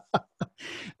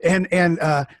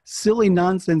 and silly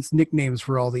nonsense nicknames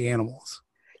for all the animals.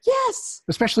 Yes.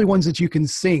 Especially ones that you can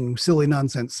sing silly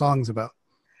nonsense songs about.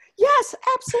 Yes,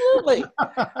 absolutely.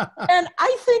 And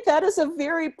I think that is a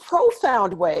very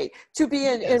profound way to be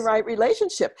in right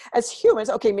relationship. As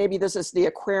humans, okay, maybe this is the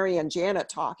Aquarian Janet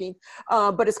talking,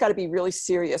 but it's got to be really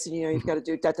serious, and you've got to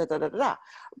do da-da-da-da-da.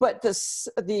 But the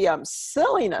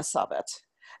silliness of it,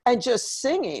 and just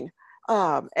singing,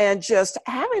 and just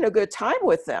having a good time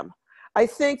with them, I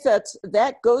think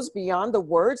that goes beyond the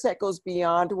words, that goes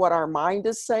beyond what our mind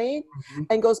is saying,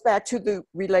 and goes back to the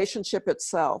relationship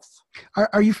itself.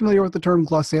 Are you familiar with the term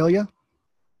glossolalia?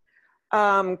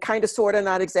 Kind of, sort of,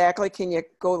 not exactly. Can you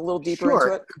go a little deeper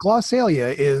into it?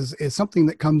 Glossolalia is something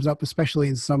that comes up, especially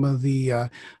in some of the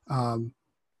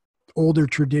older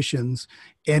traditions.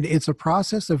 And it's a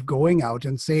process of going out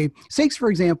and say, for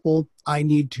example, I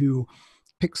need to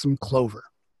pick some clover.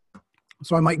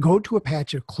 So I might go to a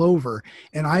patch of clover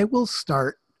and I will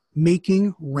start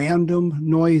making random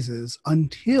noises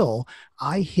until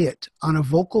I hit on a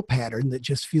vocal pattern that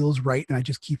just feels right. And I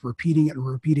just keep repeating it and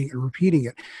repeating it and repeating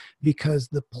it, because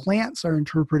the plants are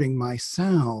interpreting my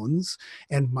sounds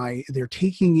and they're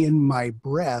taking in my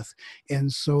breath.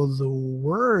 And so the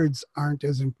words aren't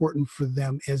as important for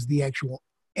them as the actual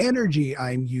energy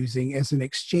I'm using as an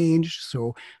exchange.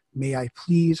 So may I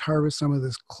please harvest some of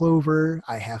this clover?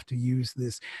 I have to use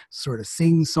this sort of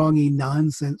sing-songy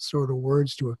nonsense sort of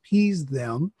words to appease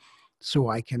them so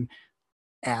I can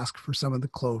ask for some of the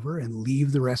clover and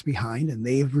leave the rest behind. And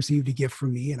they've received a gift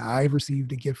from me and I've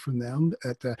received a gift from them.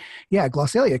 Yeah,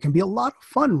 glossalia can be a lot of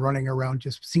fun running around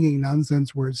just singing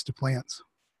nonsense words to plants.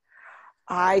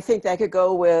 I think that could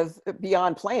go with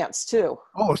beyond plants too.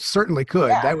 Oh, certainly could.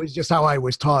 Yeah. That was just how I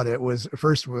was taught. It was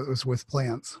first was with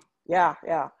plants. Yeah,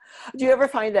 yeah. Do you ever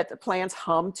find that the plants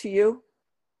hum to you?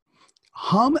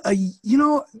 Hum, I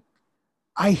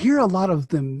hear a lot of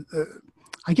them.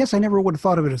 I guess I never would have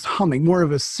thought of it as humming, more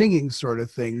of a singing sort of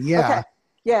thing. Yeah. Okay.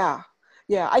 Yeah.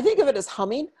 Yeah. I think of it as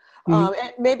humming. Mhm.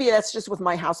 And maybe that's just with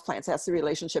my houseplants. That's the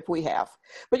relationship we have.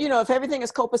 But, if everything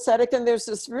is copacetic, then there's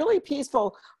this really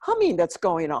peaceful humming that's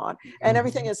going on. And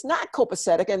everything is not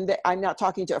copacetic. And I'm not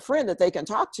talking to a friend that they can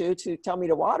talk to tell me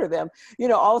to water them.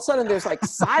 All of a sudden there's like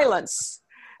silence.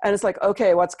 And it's like,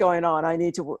 okay, what's going on? I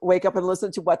need to wake up and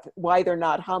listen to why they're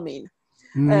not humming.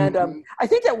 And I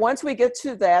think that once we get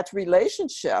to that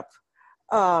relationship,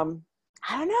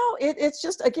 I don't know, it's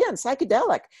just, again,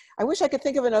 psychedelic. I wish I could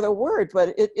think of another word,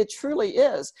 but it truly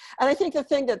is. And I think the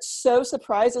thing that so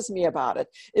surprises me about it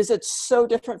is it's so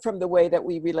different from the way that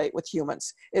we relate with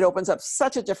humans. It opens up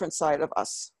such a different side of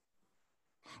us.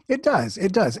 It does.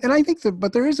 And I think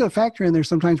but there is a factor in there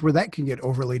sometimes where that can get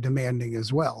overly demanding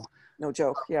as well. No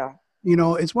joke. Yeah.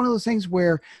 It's one of those things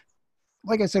where,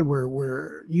 like I said,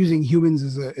 we're using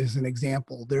humans as an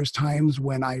example. There's times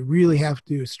when I really have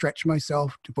to stretch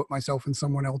myself to put myself in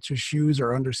someone else's shoes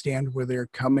or understand where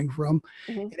they're coming from.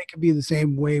 Mm-hmm. And it can be the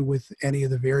same way with any of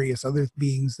the various other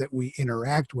beings that we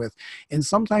interact with. And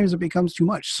sometimes it becomes too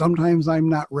much. Sometimes I'm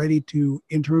not ready to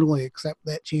internally accept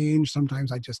that change.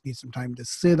 Sometimes I just need some time to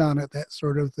sit on it, that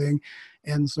sort of thing.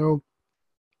 And so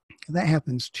that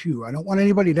happens too. I don't want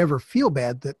anybody to ever feel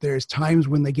bad that there's times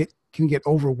when they can get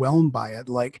overwhelmed by it.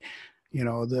 Like,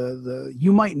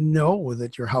 you might know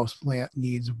that your house plant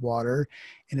needs water,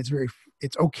 and it's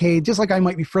okay. Just like I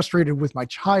might be frustrated with my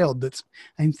child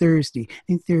I'm thirsty.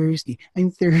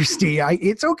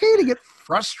 It's okay to get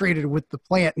frustrated with the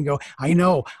plant and go, I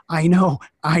know.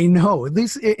 At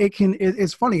least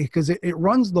it's funny because it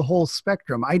runs the whole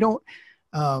spectrum. I don't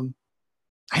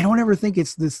ever think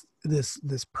it's this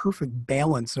perfect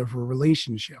balance of a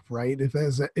relationship, right?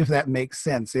 If that makes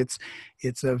sense.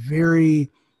 It's a very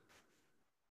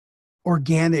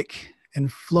organic and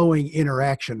flowing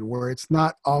interaction where it's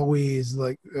not always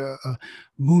like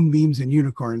moonbeams and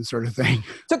unicorns sort of thing.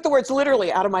 Took the words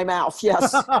literally out of my mouth.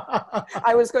 Yes.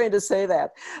 I was going to say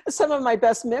that. Some of my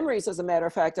best memories, as a matter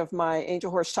of fact, of my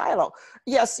angel horse Shiloh.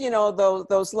 Yes,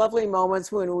 those lovely moments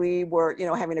when we were,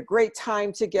 having a great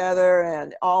time together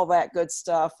and all that good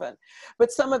stuff.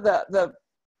 But some of the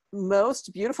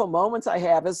most beautiful moments I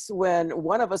have is when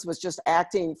one of us was just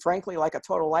acting, frankly, like a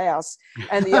total ass,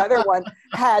 and the other one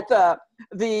had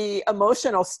the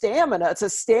emotional stamina to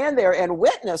stand there and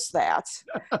witness that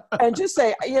and just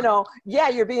say, yeah,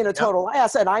 you're being a total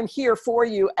ass, and I'm here for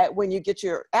you when you get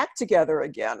your act together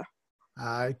again.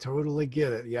 I totally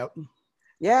get it. Yep.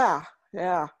 Yeah.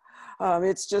 Yeah.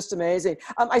 It's just amazing.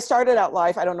 I started out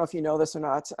life, I don't know if you know this or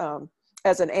not,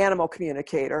 as an animal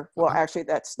communicator. Well, actually,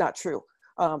 that's not true.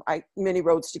 Many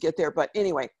roads to get there. But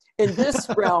anyway, in this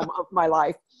realm of my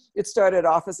life, it started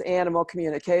off as animal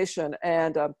communication.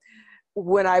 And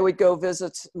when I would go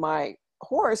visit my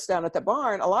horse down at the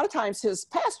barn, a lot of times his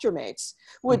pasture mates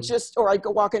would or I'd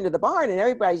go walk into the barn and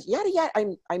everybody's yada,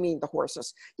 yada, I mean the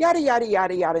horses, yada, yada,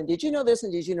 yada, yada. And did you know this?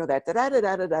 And did you know that? Da, da, da,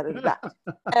 da, da, da, da.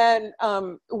 And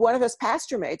one of his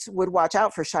pasture mates would watch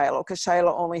out for Shiloh because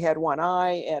Shiloh only had one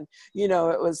eye. And,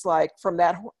 it was like from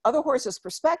that other horse's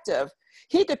perspective,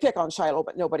 he could pick on Shiloh,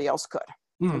 but nobody else could.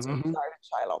 And so he started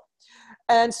Shiloh.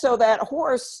 And so that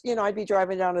horse, I'd be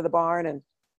driving down to the barn and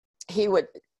he would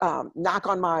knock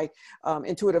on my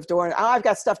intuitive door and I've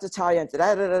got stuff to tell you. And,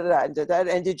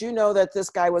 and did you know that this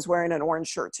guy was wearing an orange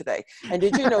shirt today? And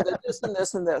did you know that this and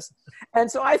this and this? And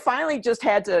so I finally just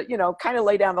had to, kind of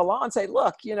lay down the law and say,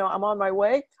 look, I'm on my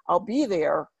way. I'll be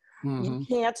there. You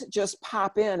can't just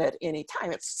pop in at any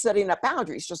time. It's setting up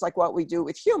boundaries, just like what we do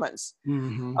with humans.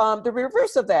 The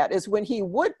reverse of that is when he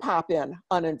would pop in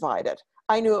uninvited,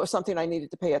 I knew it was something I needed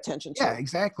to pay attention Yeah, to.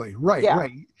 exactly. Right, Yeah,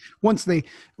 right.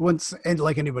 And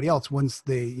like anybody else, once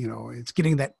they, it's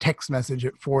getting that text message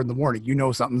at 4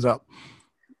 a.m, something's up.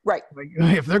 right. Like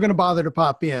if they're going to bother to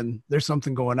pop in, there's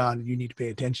something going on you need to pay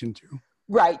attention to.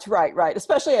 Right.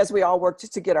 Especially as we all work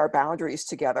to get our boundaries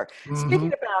together. Hmm. Speaking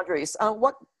of boundaries,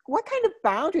 what kind of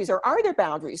boundaries, or are there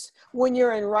boundaries when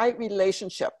you're in right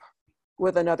relationship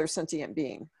with another sentient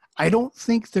being? I don't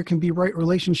think there can be right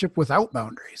relationship without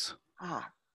boundaries. Ah,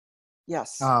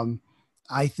 yes. Um,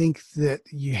 I think that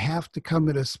you have to come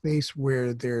at a space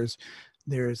where there's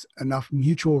enough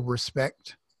mutual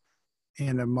respect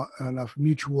and enough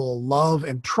mutual love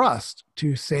and trust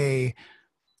to say,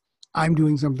 I'm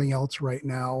doing something else right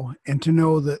now. And to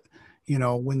know that,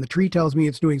 when the tree tells me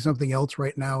it's doing something else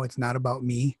right now, it's not about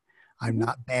me. I'm Mhm.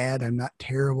 not bad. I'm not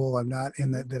terrible. I'm not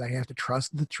in that I have to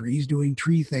trust the tree's doing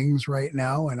tree things right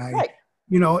now. And Right.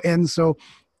 and so,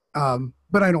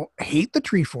 but I don't hate the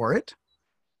tree for it.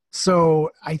 So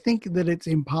I think that it's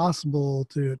impossible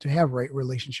to have right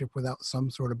relationship without some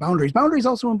sort of boundaries. Boundaries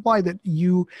also imply that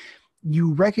you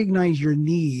recognize your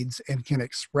needs and can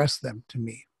express them to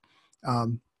me.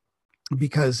 Um,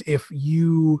 because if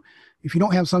you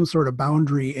don't have some sort of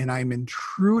boundary and I'm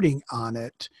intruding on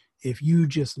it, if you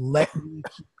just let me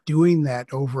keep doing that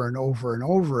over and over and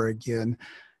over again,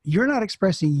 you're not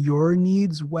expressing your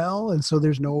needs well, and so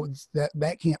there's no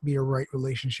that can't be a right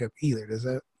relationship either. Does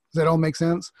that all make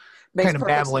sense? Makes Kind of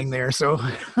perfect babbling sense. there, so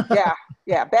Yeah,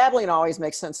 yeah. Babbling always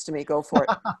makes sense to me. Go for it.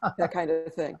 That kind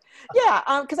of thing. Yeah,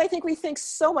 because I think we think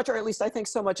so much, or at least I think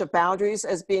so much of boundaries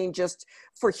as being just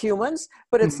for humans,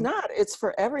 but it's Mhm. not. It's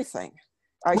for everything.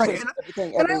 I Right. should say everything,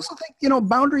 And I every. also think,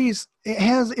 boundaries,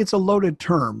 it's a loaded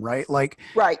term, right? Like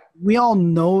Right. we all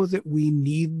know that we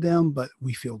need them, but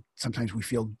sometimes we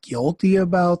feel guilty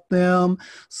about them.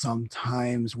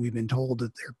 Sometimes we've been told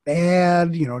that they're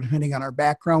bad, depending on our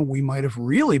background, we might have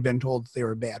really been told that they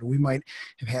were bad. We might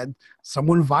have had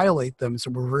someone violate them.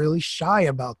 So we're really shy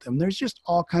about them. There's just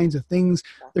all kinds of things.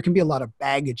 There can be a lot of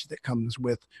baggage that comes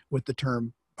with the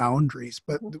term boundaries,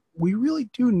 but Mhm. we really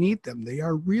do need them. They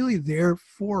are really there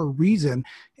for a reason,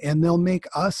 and they'll make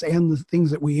us and the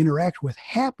things that we interact with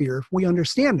happier if we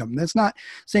understand them. That's not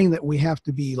saying that we have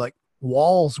to be like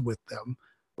walls with them,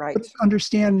 but Right. it's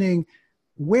understanding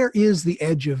where is the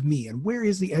edge of me and where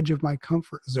is the edge of my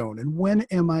comfort zone, and when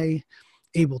am I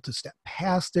able to step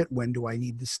past it? When do I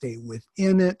need to stay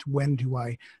within it? When do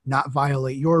I not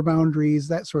violate your boundaries?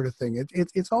 That sort of thing.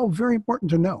 It's all very important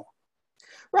to know.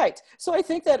 Right. So I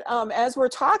think that as we're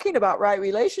talking about right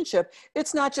relationship,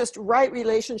 it's not just right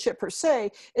relationship per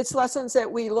se. It's lessons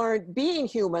that we learn being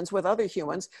humans with other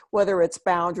humans, whether it's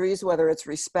boundaries, whether it's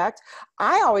respect.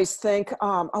 I always think,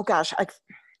 oh gosh,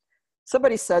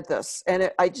 somebody said this, and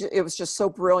it was just so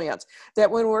brilliant that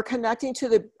when we're connecting to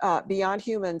the beyond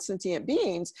human sentient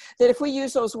beings, that if we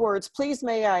use those words, please,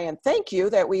 may I, and thank you,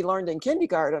 that we learned in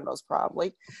kindergarten, most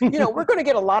probably, we're going to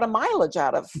get a lot of mileage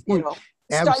out of, starting to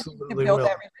Absolutely build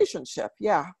that will. relationship.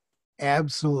 Yeah.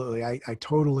 Absolutely. I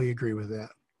totally agree with that.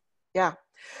 Yeah.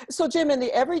 So, Jim, in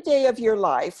the everyday of your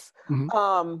life, Mhm.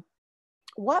 um,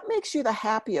 what makes you the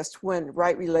happiest when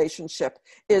right relationship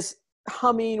is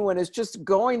humming, when it's just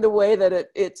going the way that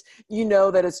it's,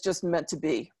 that it's just meant to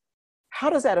be? How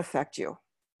does that affect you?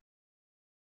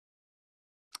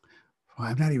 Well,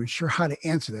 I'm not even sure how to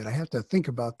answer that. I have to think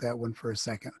about that one for a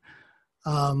second.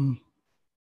 Um,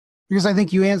 because I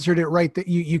think you answered it right, that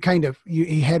you kind of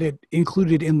you had it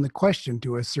included in the question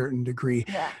to a certain degree.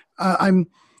 Yeah. Uh, I'm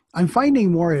I'm finding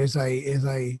more as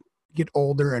I get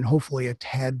older and hopefully a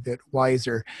tad bit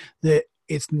wiser that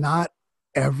it's not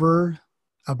ever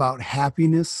about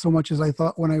happiness so much as I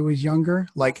thought when I was younger.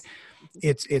 Like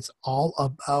Yes. Mhm. it's all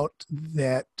about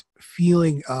that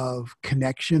feeling of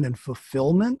connection and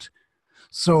fulfillment.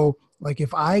 So, like,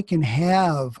 if I can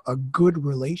have a good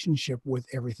relationship with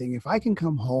everything, if I can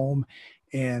come home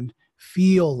and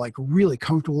feel like really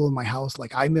comfortable in my house,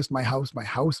 like I missed my house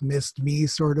missed me,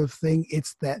 sort of thing,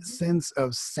 it's that Mhm. sense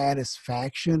of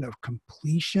satisfaction, of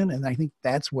completion. And I think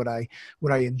that's what I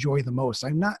enjoy the most.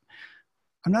 I'm not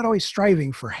always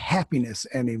striving for happiness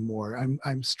anymore.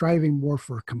 I'm striving more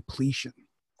for completion.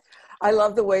 I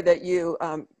love the way that you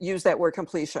use that word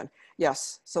completion.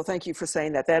 Yes. So thank you for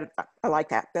saying that. I like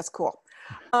that. That's cool.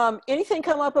 Anything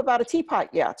come up about a teapot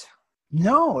yet?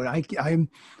 No,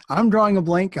 I'm drawing a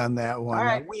blank on that All one.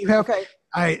 right. We have Okay.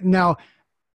 I now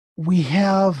we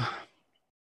have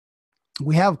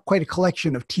quite a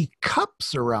collection of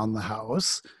teacups around the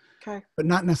house. Okay. but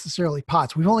not necessarily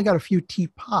pots. We've only got a few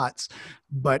teapots,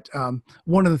 but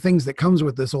one of the things that comes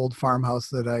with this old farmhouse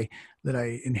that I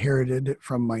inherited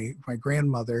from my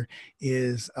grandmother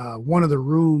is one of the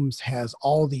rooms has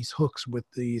all these hooks with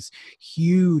these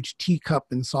huge teacup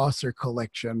and saucer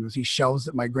collections, these shelves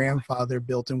that my grandfather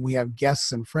built, and we have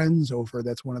guests and friends over.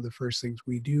 That's one of the first things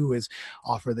we do is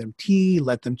offer them tea,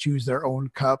 let them choose their own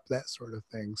cup, that sort of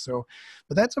thing. So,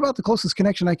 but that's about the closest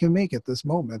connection I can make at this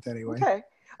moment anyway. Okay.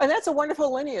 And that's a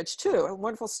wonderful lineage too, a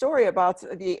wonderful story about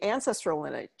the ancestral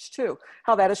lineage too,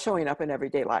 how that is showing up in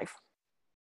everyday life.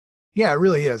 Yeah, it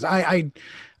really is. I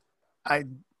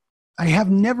I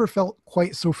have never felt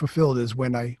quite so fulfilled as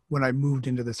when I moved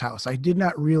into this house. I did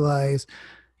not realize,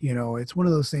 it's one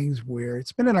of those things where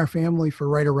it's been in our family for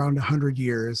right around 100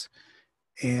 years,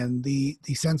 and the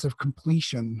sense of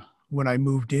completion when I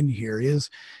moved in here is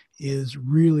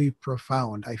really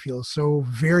profound. I feel so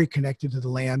very connected to the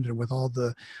land and with all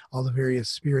the various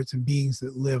spirits and beings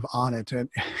that live on it. And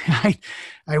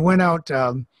I went out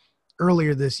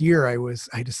earlier this year.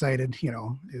 I decided,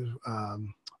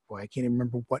 boy, I can't even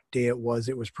remember what day it was.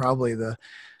 It was probably the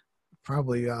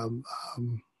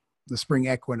spring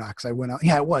equinox. I went out.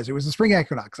 Yeah, it was the spring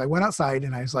equinox. I went outside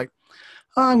and I was like,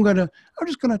 I'm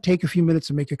just gonna take a few minutes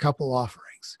and make a couple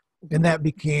offerings. And that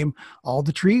became all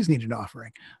the trees need an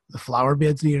offering. The flower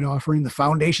beds need an offering. The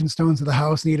foundation stones of the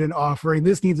house need an offering.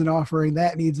 This needs an offering.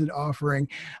 That needs an offering.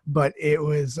 But it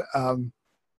was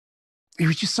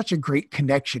just such a great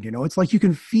connection. It's like you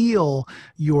can feel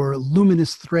your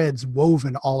luminous threads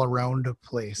woven all around a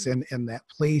place, and that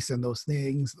place and those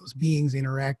things, those beings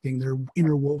interacting, they're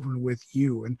interwoven with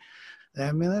you. And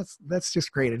I mean, that's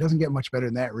just great. It doesn't get much better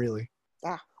than that, really.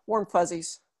 Yeah. Warm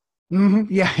fuzzies.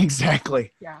 Mm-hmm. Yeah,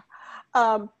 exactly. Yeah.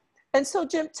 Um, and so,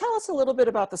 Jim, tell us a little bit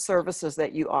about the services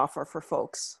that you offer for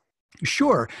folks.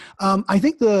 Sure. I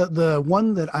think the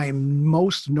one that I'm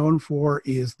most known for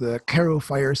is the Caro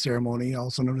fire ceremony,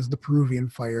 also known as the Peruvian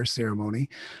fire ceremony.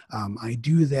 I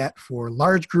do that for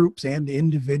large groups and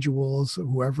individuals,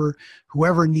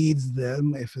 whoever needs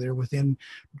them. If they're within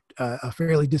a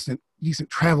fairly decent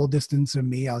travel distance of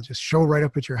me, I'll just show right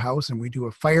up at your house, and we do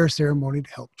a fire ceremony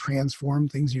to help transform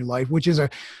things in your life, which is a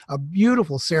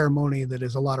beautiful ceremony that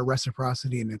is a lot of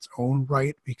reciprocity in its own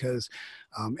right, because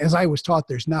as I was taught,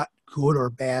 there's not good or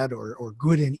bad or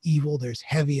good and evil. There's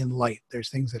heavy and light. There's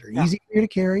things that are easy for you to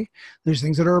carry. There's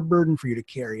things that are a burden for you to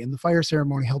carry. And the fire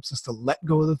ceremony helps us to let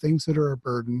go of the things that are a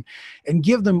burden and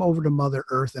give them over to Mother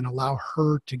Earth and allow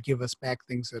her to give us back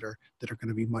things that are going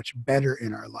to be much better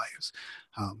in our lives.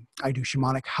 I do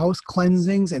shamanic house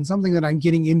cleansings, and something that I'm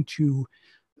getting into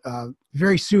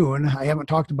very soon. I haven't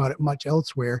talked about it much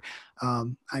elsewhere.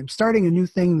 I'm starting a new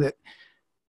thing that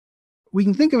we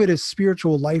can think of it as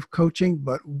spiritual life coaching,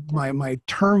 but my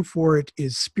term for it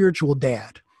is spiritual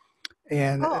dad.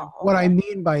 And what I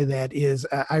mean by that is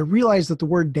I realize that the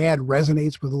word dad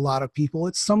resonates with a lot of people.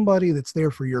 It's somebody that's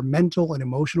there for your mental and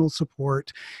emotional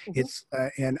support. Mm-hmm.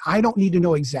 And I don't need to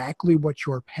know exactly what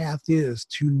your path is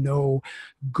to know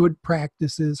good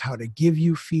practices, how to give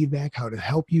you feedback, how to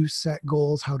help you set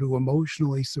goals, how to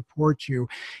emotionally support you.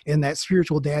 And that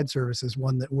spiritual dad service is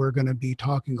one that we're going to be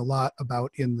talking a lot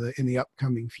about in the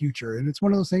upcoming future. And it's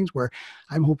one of those things where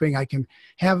I'm hoping I can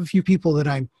have a few people that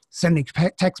I'm sending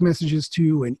text messages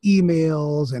to and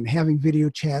emails and having video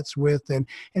chats with, and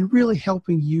really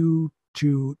helping you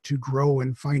to grow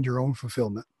and find your own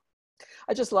fulfillment.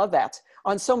 I just love that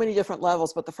on so many different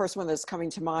levels. But the first one that's coming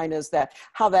to mind is that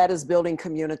how that is building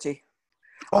community.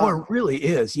 Oh, it really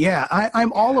is. Yeah.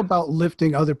 I'm all about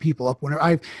lifting other people up.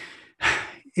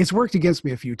 It's worked against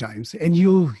me a few times, and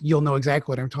you'll know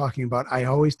exactly what I'm talking about. I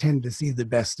always tend to see the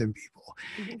best in people.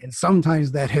 Mm-hmm. And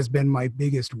sometimes that has been my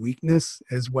biggest weakness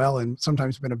as well, and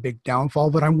sometimes been a big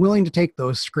downfall, but I'm willing to take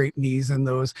those scraped knees and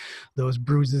those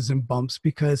bruises and bumps,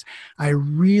 because I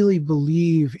really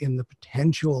believe in the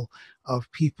potential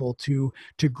of people to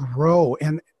grow.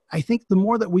 And I think the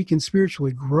more that we can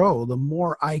spiritually grow, the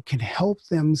more I can help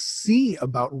them see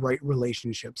about right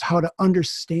relationships, how to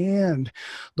understand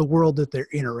the world that they're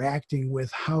interacting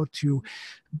with, how to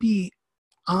be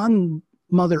on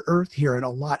Mother Earth here in a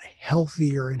lot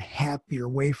healthier and happier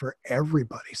way for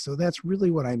everybody. So that's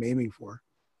really what I'm aiming for.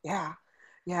 Yeah.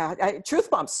 Yeah. Truth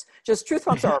bumps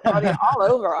are probably all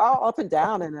over, all up and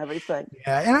down and everything.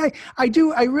 Yeah. And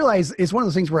I realize it's one of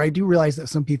those things where I do realize that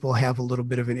some people have a little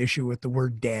bit of an issue with the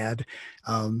word dad,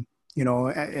 and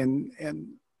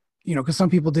because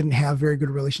some people didn't have very good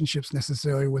relationships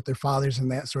necessarily with their fathers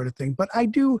and that sort of thing. But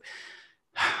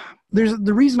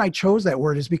the reason I chose that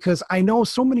word is because I know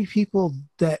so many people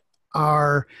that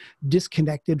are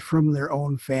disconnected from their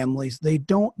own families. They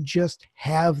don't just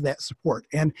have that support.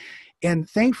 And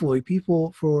thankfully,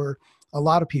 for a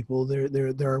lot of people,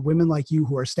 there are women like you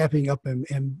who are stepping up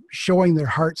and showing their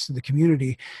hearts to the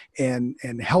community and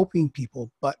helping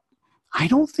people. But I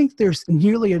don't think there's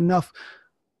nearly enough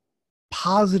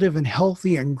positive and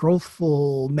healthy and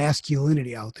growthful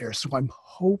masculinity out there. So I'm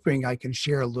hoping I can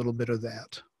share a little bit of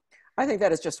that. I think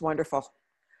that is just wonderful.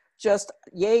 Just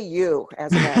yay you,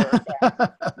 as a matter of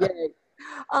fact. Yay.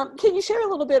 Can you share a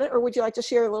little bit, or would you like to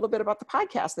share a little bit about the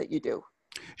podcast that you do?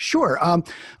 Sure.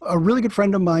 A really good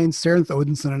friend of mine, Sarah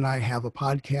Odinson, and I have a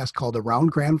podcast called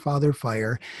Around Grandfather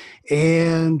Fire,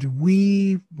 and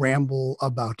we ramble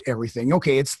about everything.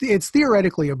 Okay, it's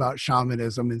theoretically about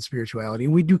shamanism and spirituality,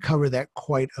 and we do cover that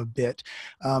quite a bit.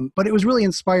 But it was really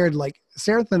inspired, like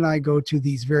Sarah and I go to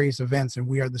these various events, and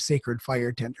we are the sacred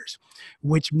fire tenders,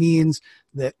 which means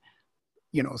that,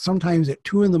 you know, sometimes at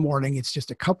 2 a.m, it's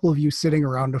just a couple of you sitting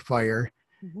around a fire,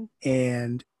 mm-hmm.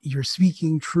 and you're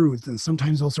speaking truth. And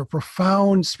sometimes those are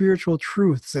profound spiritual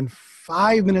truths. And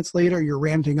 5 minutes later, you're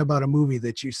ranting about a movie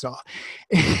that you saw.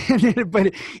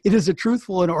 But it is a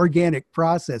truthful and organic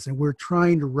process. And we're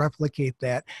trying to replicate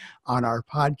that on our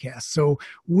podcast. So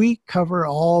we cover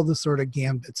all the sort of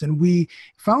gambits. And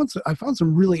I found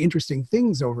some really interesting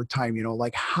things over time, you know,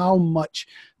 like how much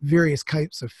various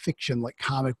types of fiction, like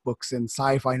comic books and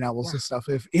sci-fi novels and stuff,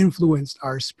 have influenced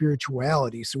our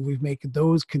spirituality. So we've made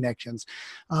those connections.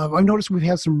 I've noticed we've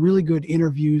had some really good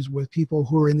interviews with people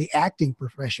who are in the acting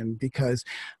profession because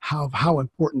how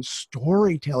important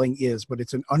storytelling is, but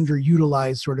it's an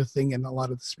underutilized sort of thing in a lot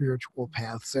of the spiritual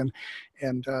paths. And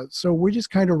so we're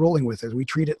just kind of rolling with it. We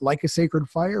treat it like a sacred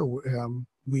fire.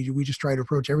 We just try to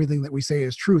approach everything that we say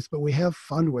as truth, but we have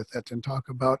fun with it and talk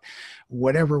about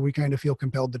whatever we kind of feel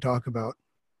compelled to talk about.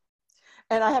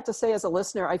 And I have to say, as a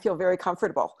listener, I feel very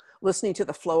comfortable listening to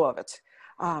the flow of it.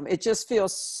 It just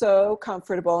feels so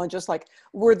comfortable and just like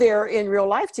we're there in real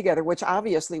life together, which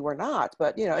obviously we're not,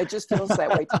 but you know, it just feels that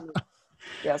way to me.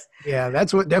 Yes. Yeah,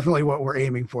 that's definitely what we're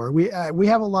aiming for. We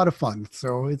have a lot of fun,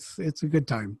 so it's a good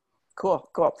time.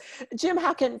 Cool. Jim,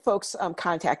 how can folks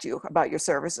contact you about your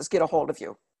services, get a hold of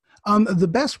you? The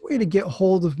best way to get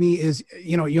hold of me is,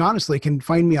 you know, you honestly can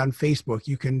find me on Facebook.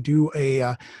 You can do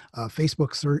a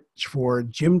Facebook search for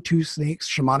Jim Two Snakes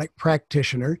Shamanic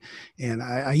Practitioner. And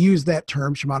I use that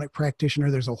term, shamanic practitioner.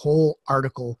 There's a whole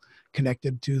article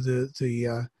connected to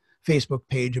the Facebook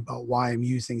page about why I'm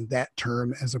using that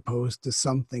term as opposed to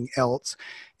something else.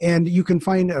 And you can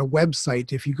find a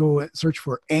website if you go search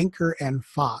for Anchor and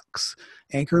Fox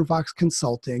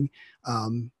Consulting,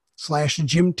 /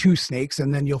 Jim Two Snakes,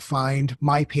 and then you'll find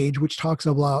my page, which talks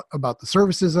about the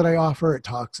services that I offer. It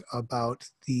talks about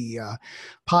the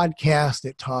podcast.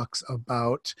 It talks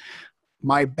about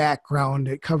my background.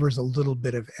 It covers a little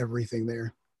bit of everything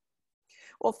there.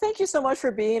 Well, thank you so much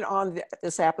for being on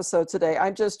this episode today.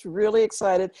 I'm just really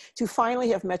excited to finally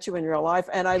have met you in real life,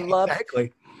 and I love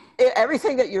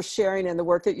everything that you're sharing and the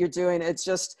work that you're doing.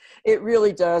 It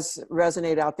really does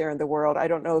resonate out there in the world.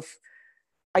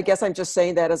 I guess I'm just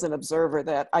saying that as an observer,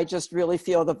 that I just really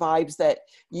feel the vibes that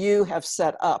you have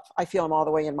set up. I feel them all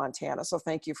the way in Montana. So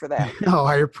thank you for that. No,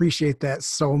 I appreciate that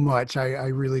so much. I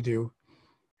really do.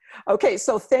 Okay.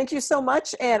 So thank you so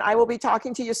much. And I will be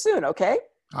talking to you soon. Okay.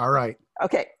 All right.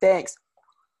 Okay. Thanks.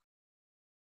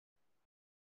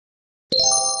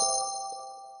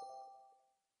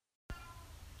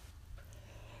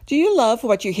 Do you love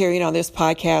what you're hearing on this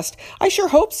podcast? I sure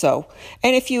hope so.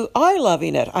 And if you are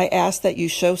loving it, I ask that you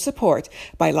show support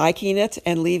by liking it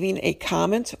and leaving a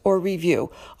comment or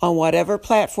review on whatever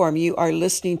platform you are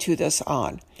listening to this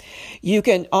on. You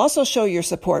can also show your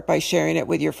support by sharing it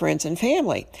with your friends and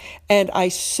family. And I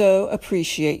so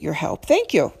appreciate your help.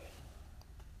 Thank you.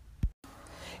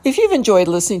 If you've enjoyed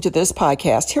listening to this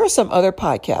podcast, here are some other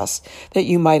podcasts that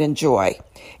you might enjoy.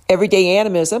 Everyday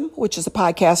Animism, which is a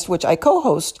podcast which I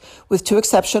co-host with 2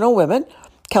 exceptional women,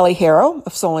 Kelly Harrow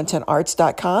of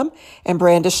SoulintentArts.com and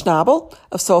Brandish Schnabel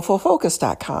of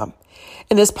SoulfulFocus.com.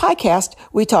 In this podcast,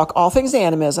 we talk all things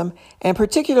animism and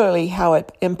particularly how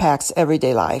it impacts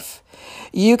everyday life.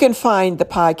 You can find the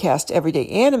podcast Everyday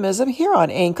Animism here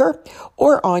on Anchor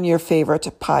or on your favorite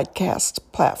podcast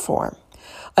platform.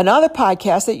 Another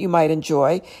podcast that you might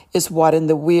enjoy is What in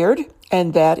the Weird,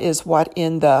 and that is What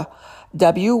in the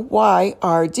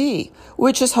WYRD,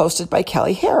 which is hosted by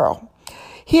Kelly Harrow.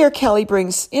 Here, Kelly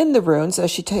brings in the runes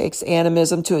as she takes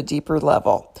animism to a deeper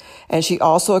level, and she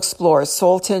also explores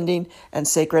soul tending and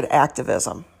sacred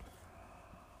activism.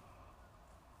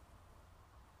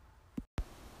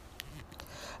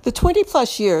 The 20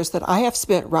 plus years that I have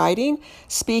spent writing,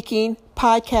 speaking,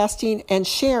 podcasting, and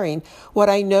sharing what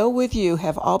I know with you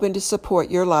have all been to support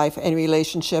your life and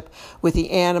relationship with the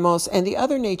animals and the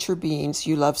other nature beings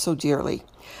you love so dearly.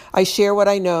 I share what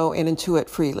I know and intuit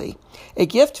freely. A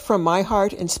gift from my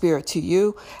heart and spirit to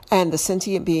you and the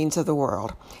sentient beings of the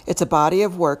world. It's a body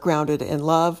of work grounded in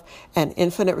love and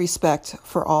infinite respect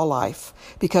for all life,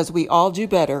 because we all do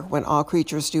better when all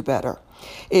creatures do better.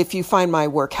 If you find my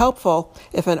work helpful,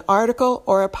 if an article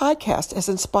or a podcast has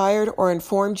inspired or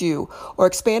informed you or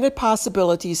expanded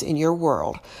possibilities in your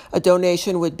world, a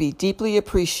donation would be deeply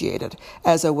appreciated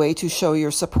as a way to show your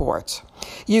support.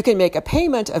 You can make a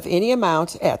payment of any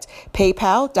amount at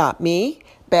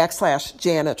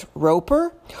paypal.me/Janet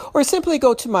Roper, or simply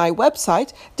go to my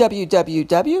website,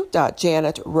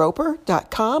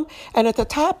 www.janetroper.com, and at the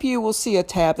top you will see a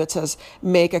tab that says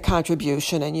Make a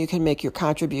Contribution, and you can make your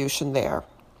contribution there.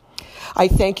 I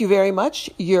thank you very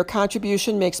much. Your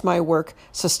contribution makes my work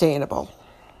sustainable.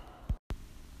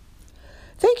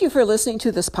 Thank you for listening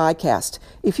to this podcast.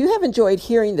 If you have enjoyed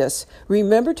hearing this,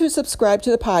 remember to subscribe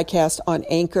to the podcast on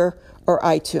Anchor or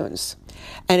iTunes.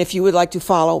 And if you would like to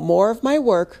follow more of my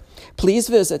work, please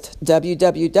visit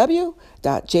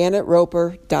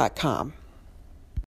www.janetroper.com.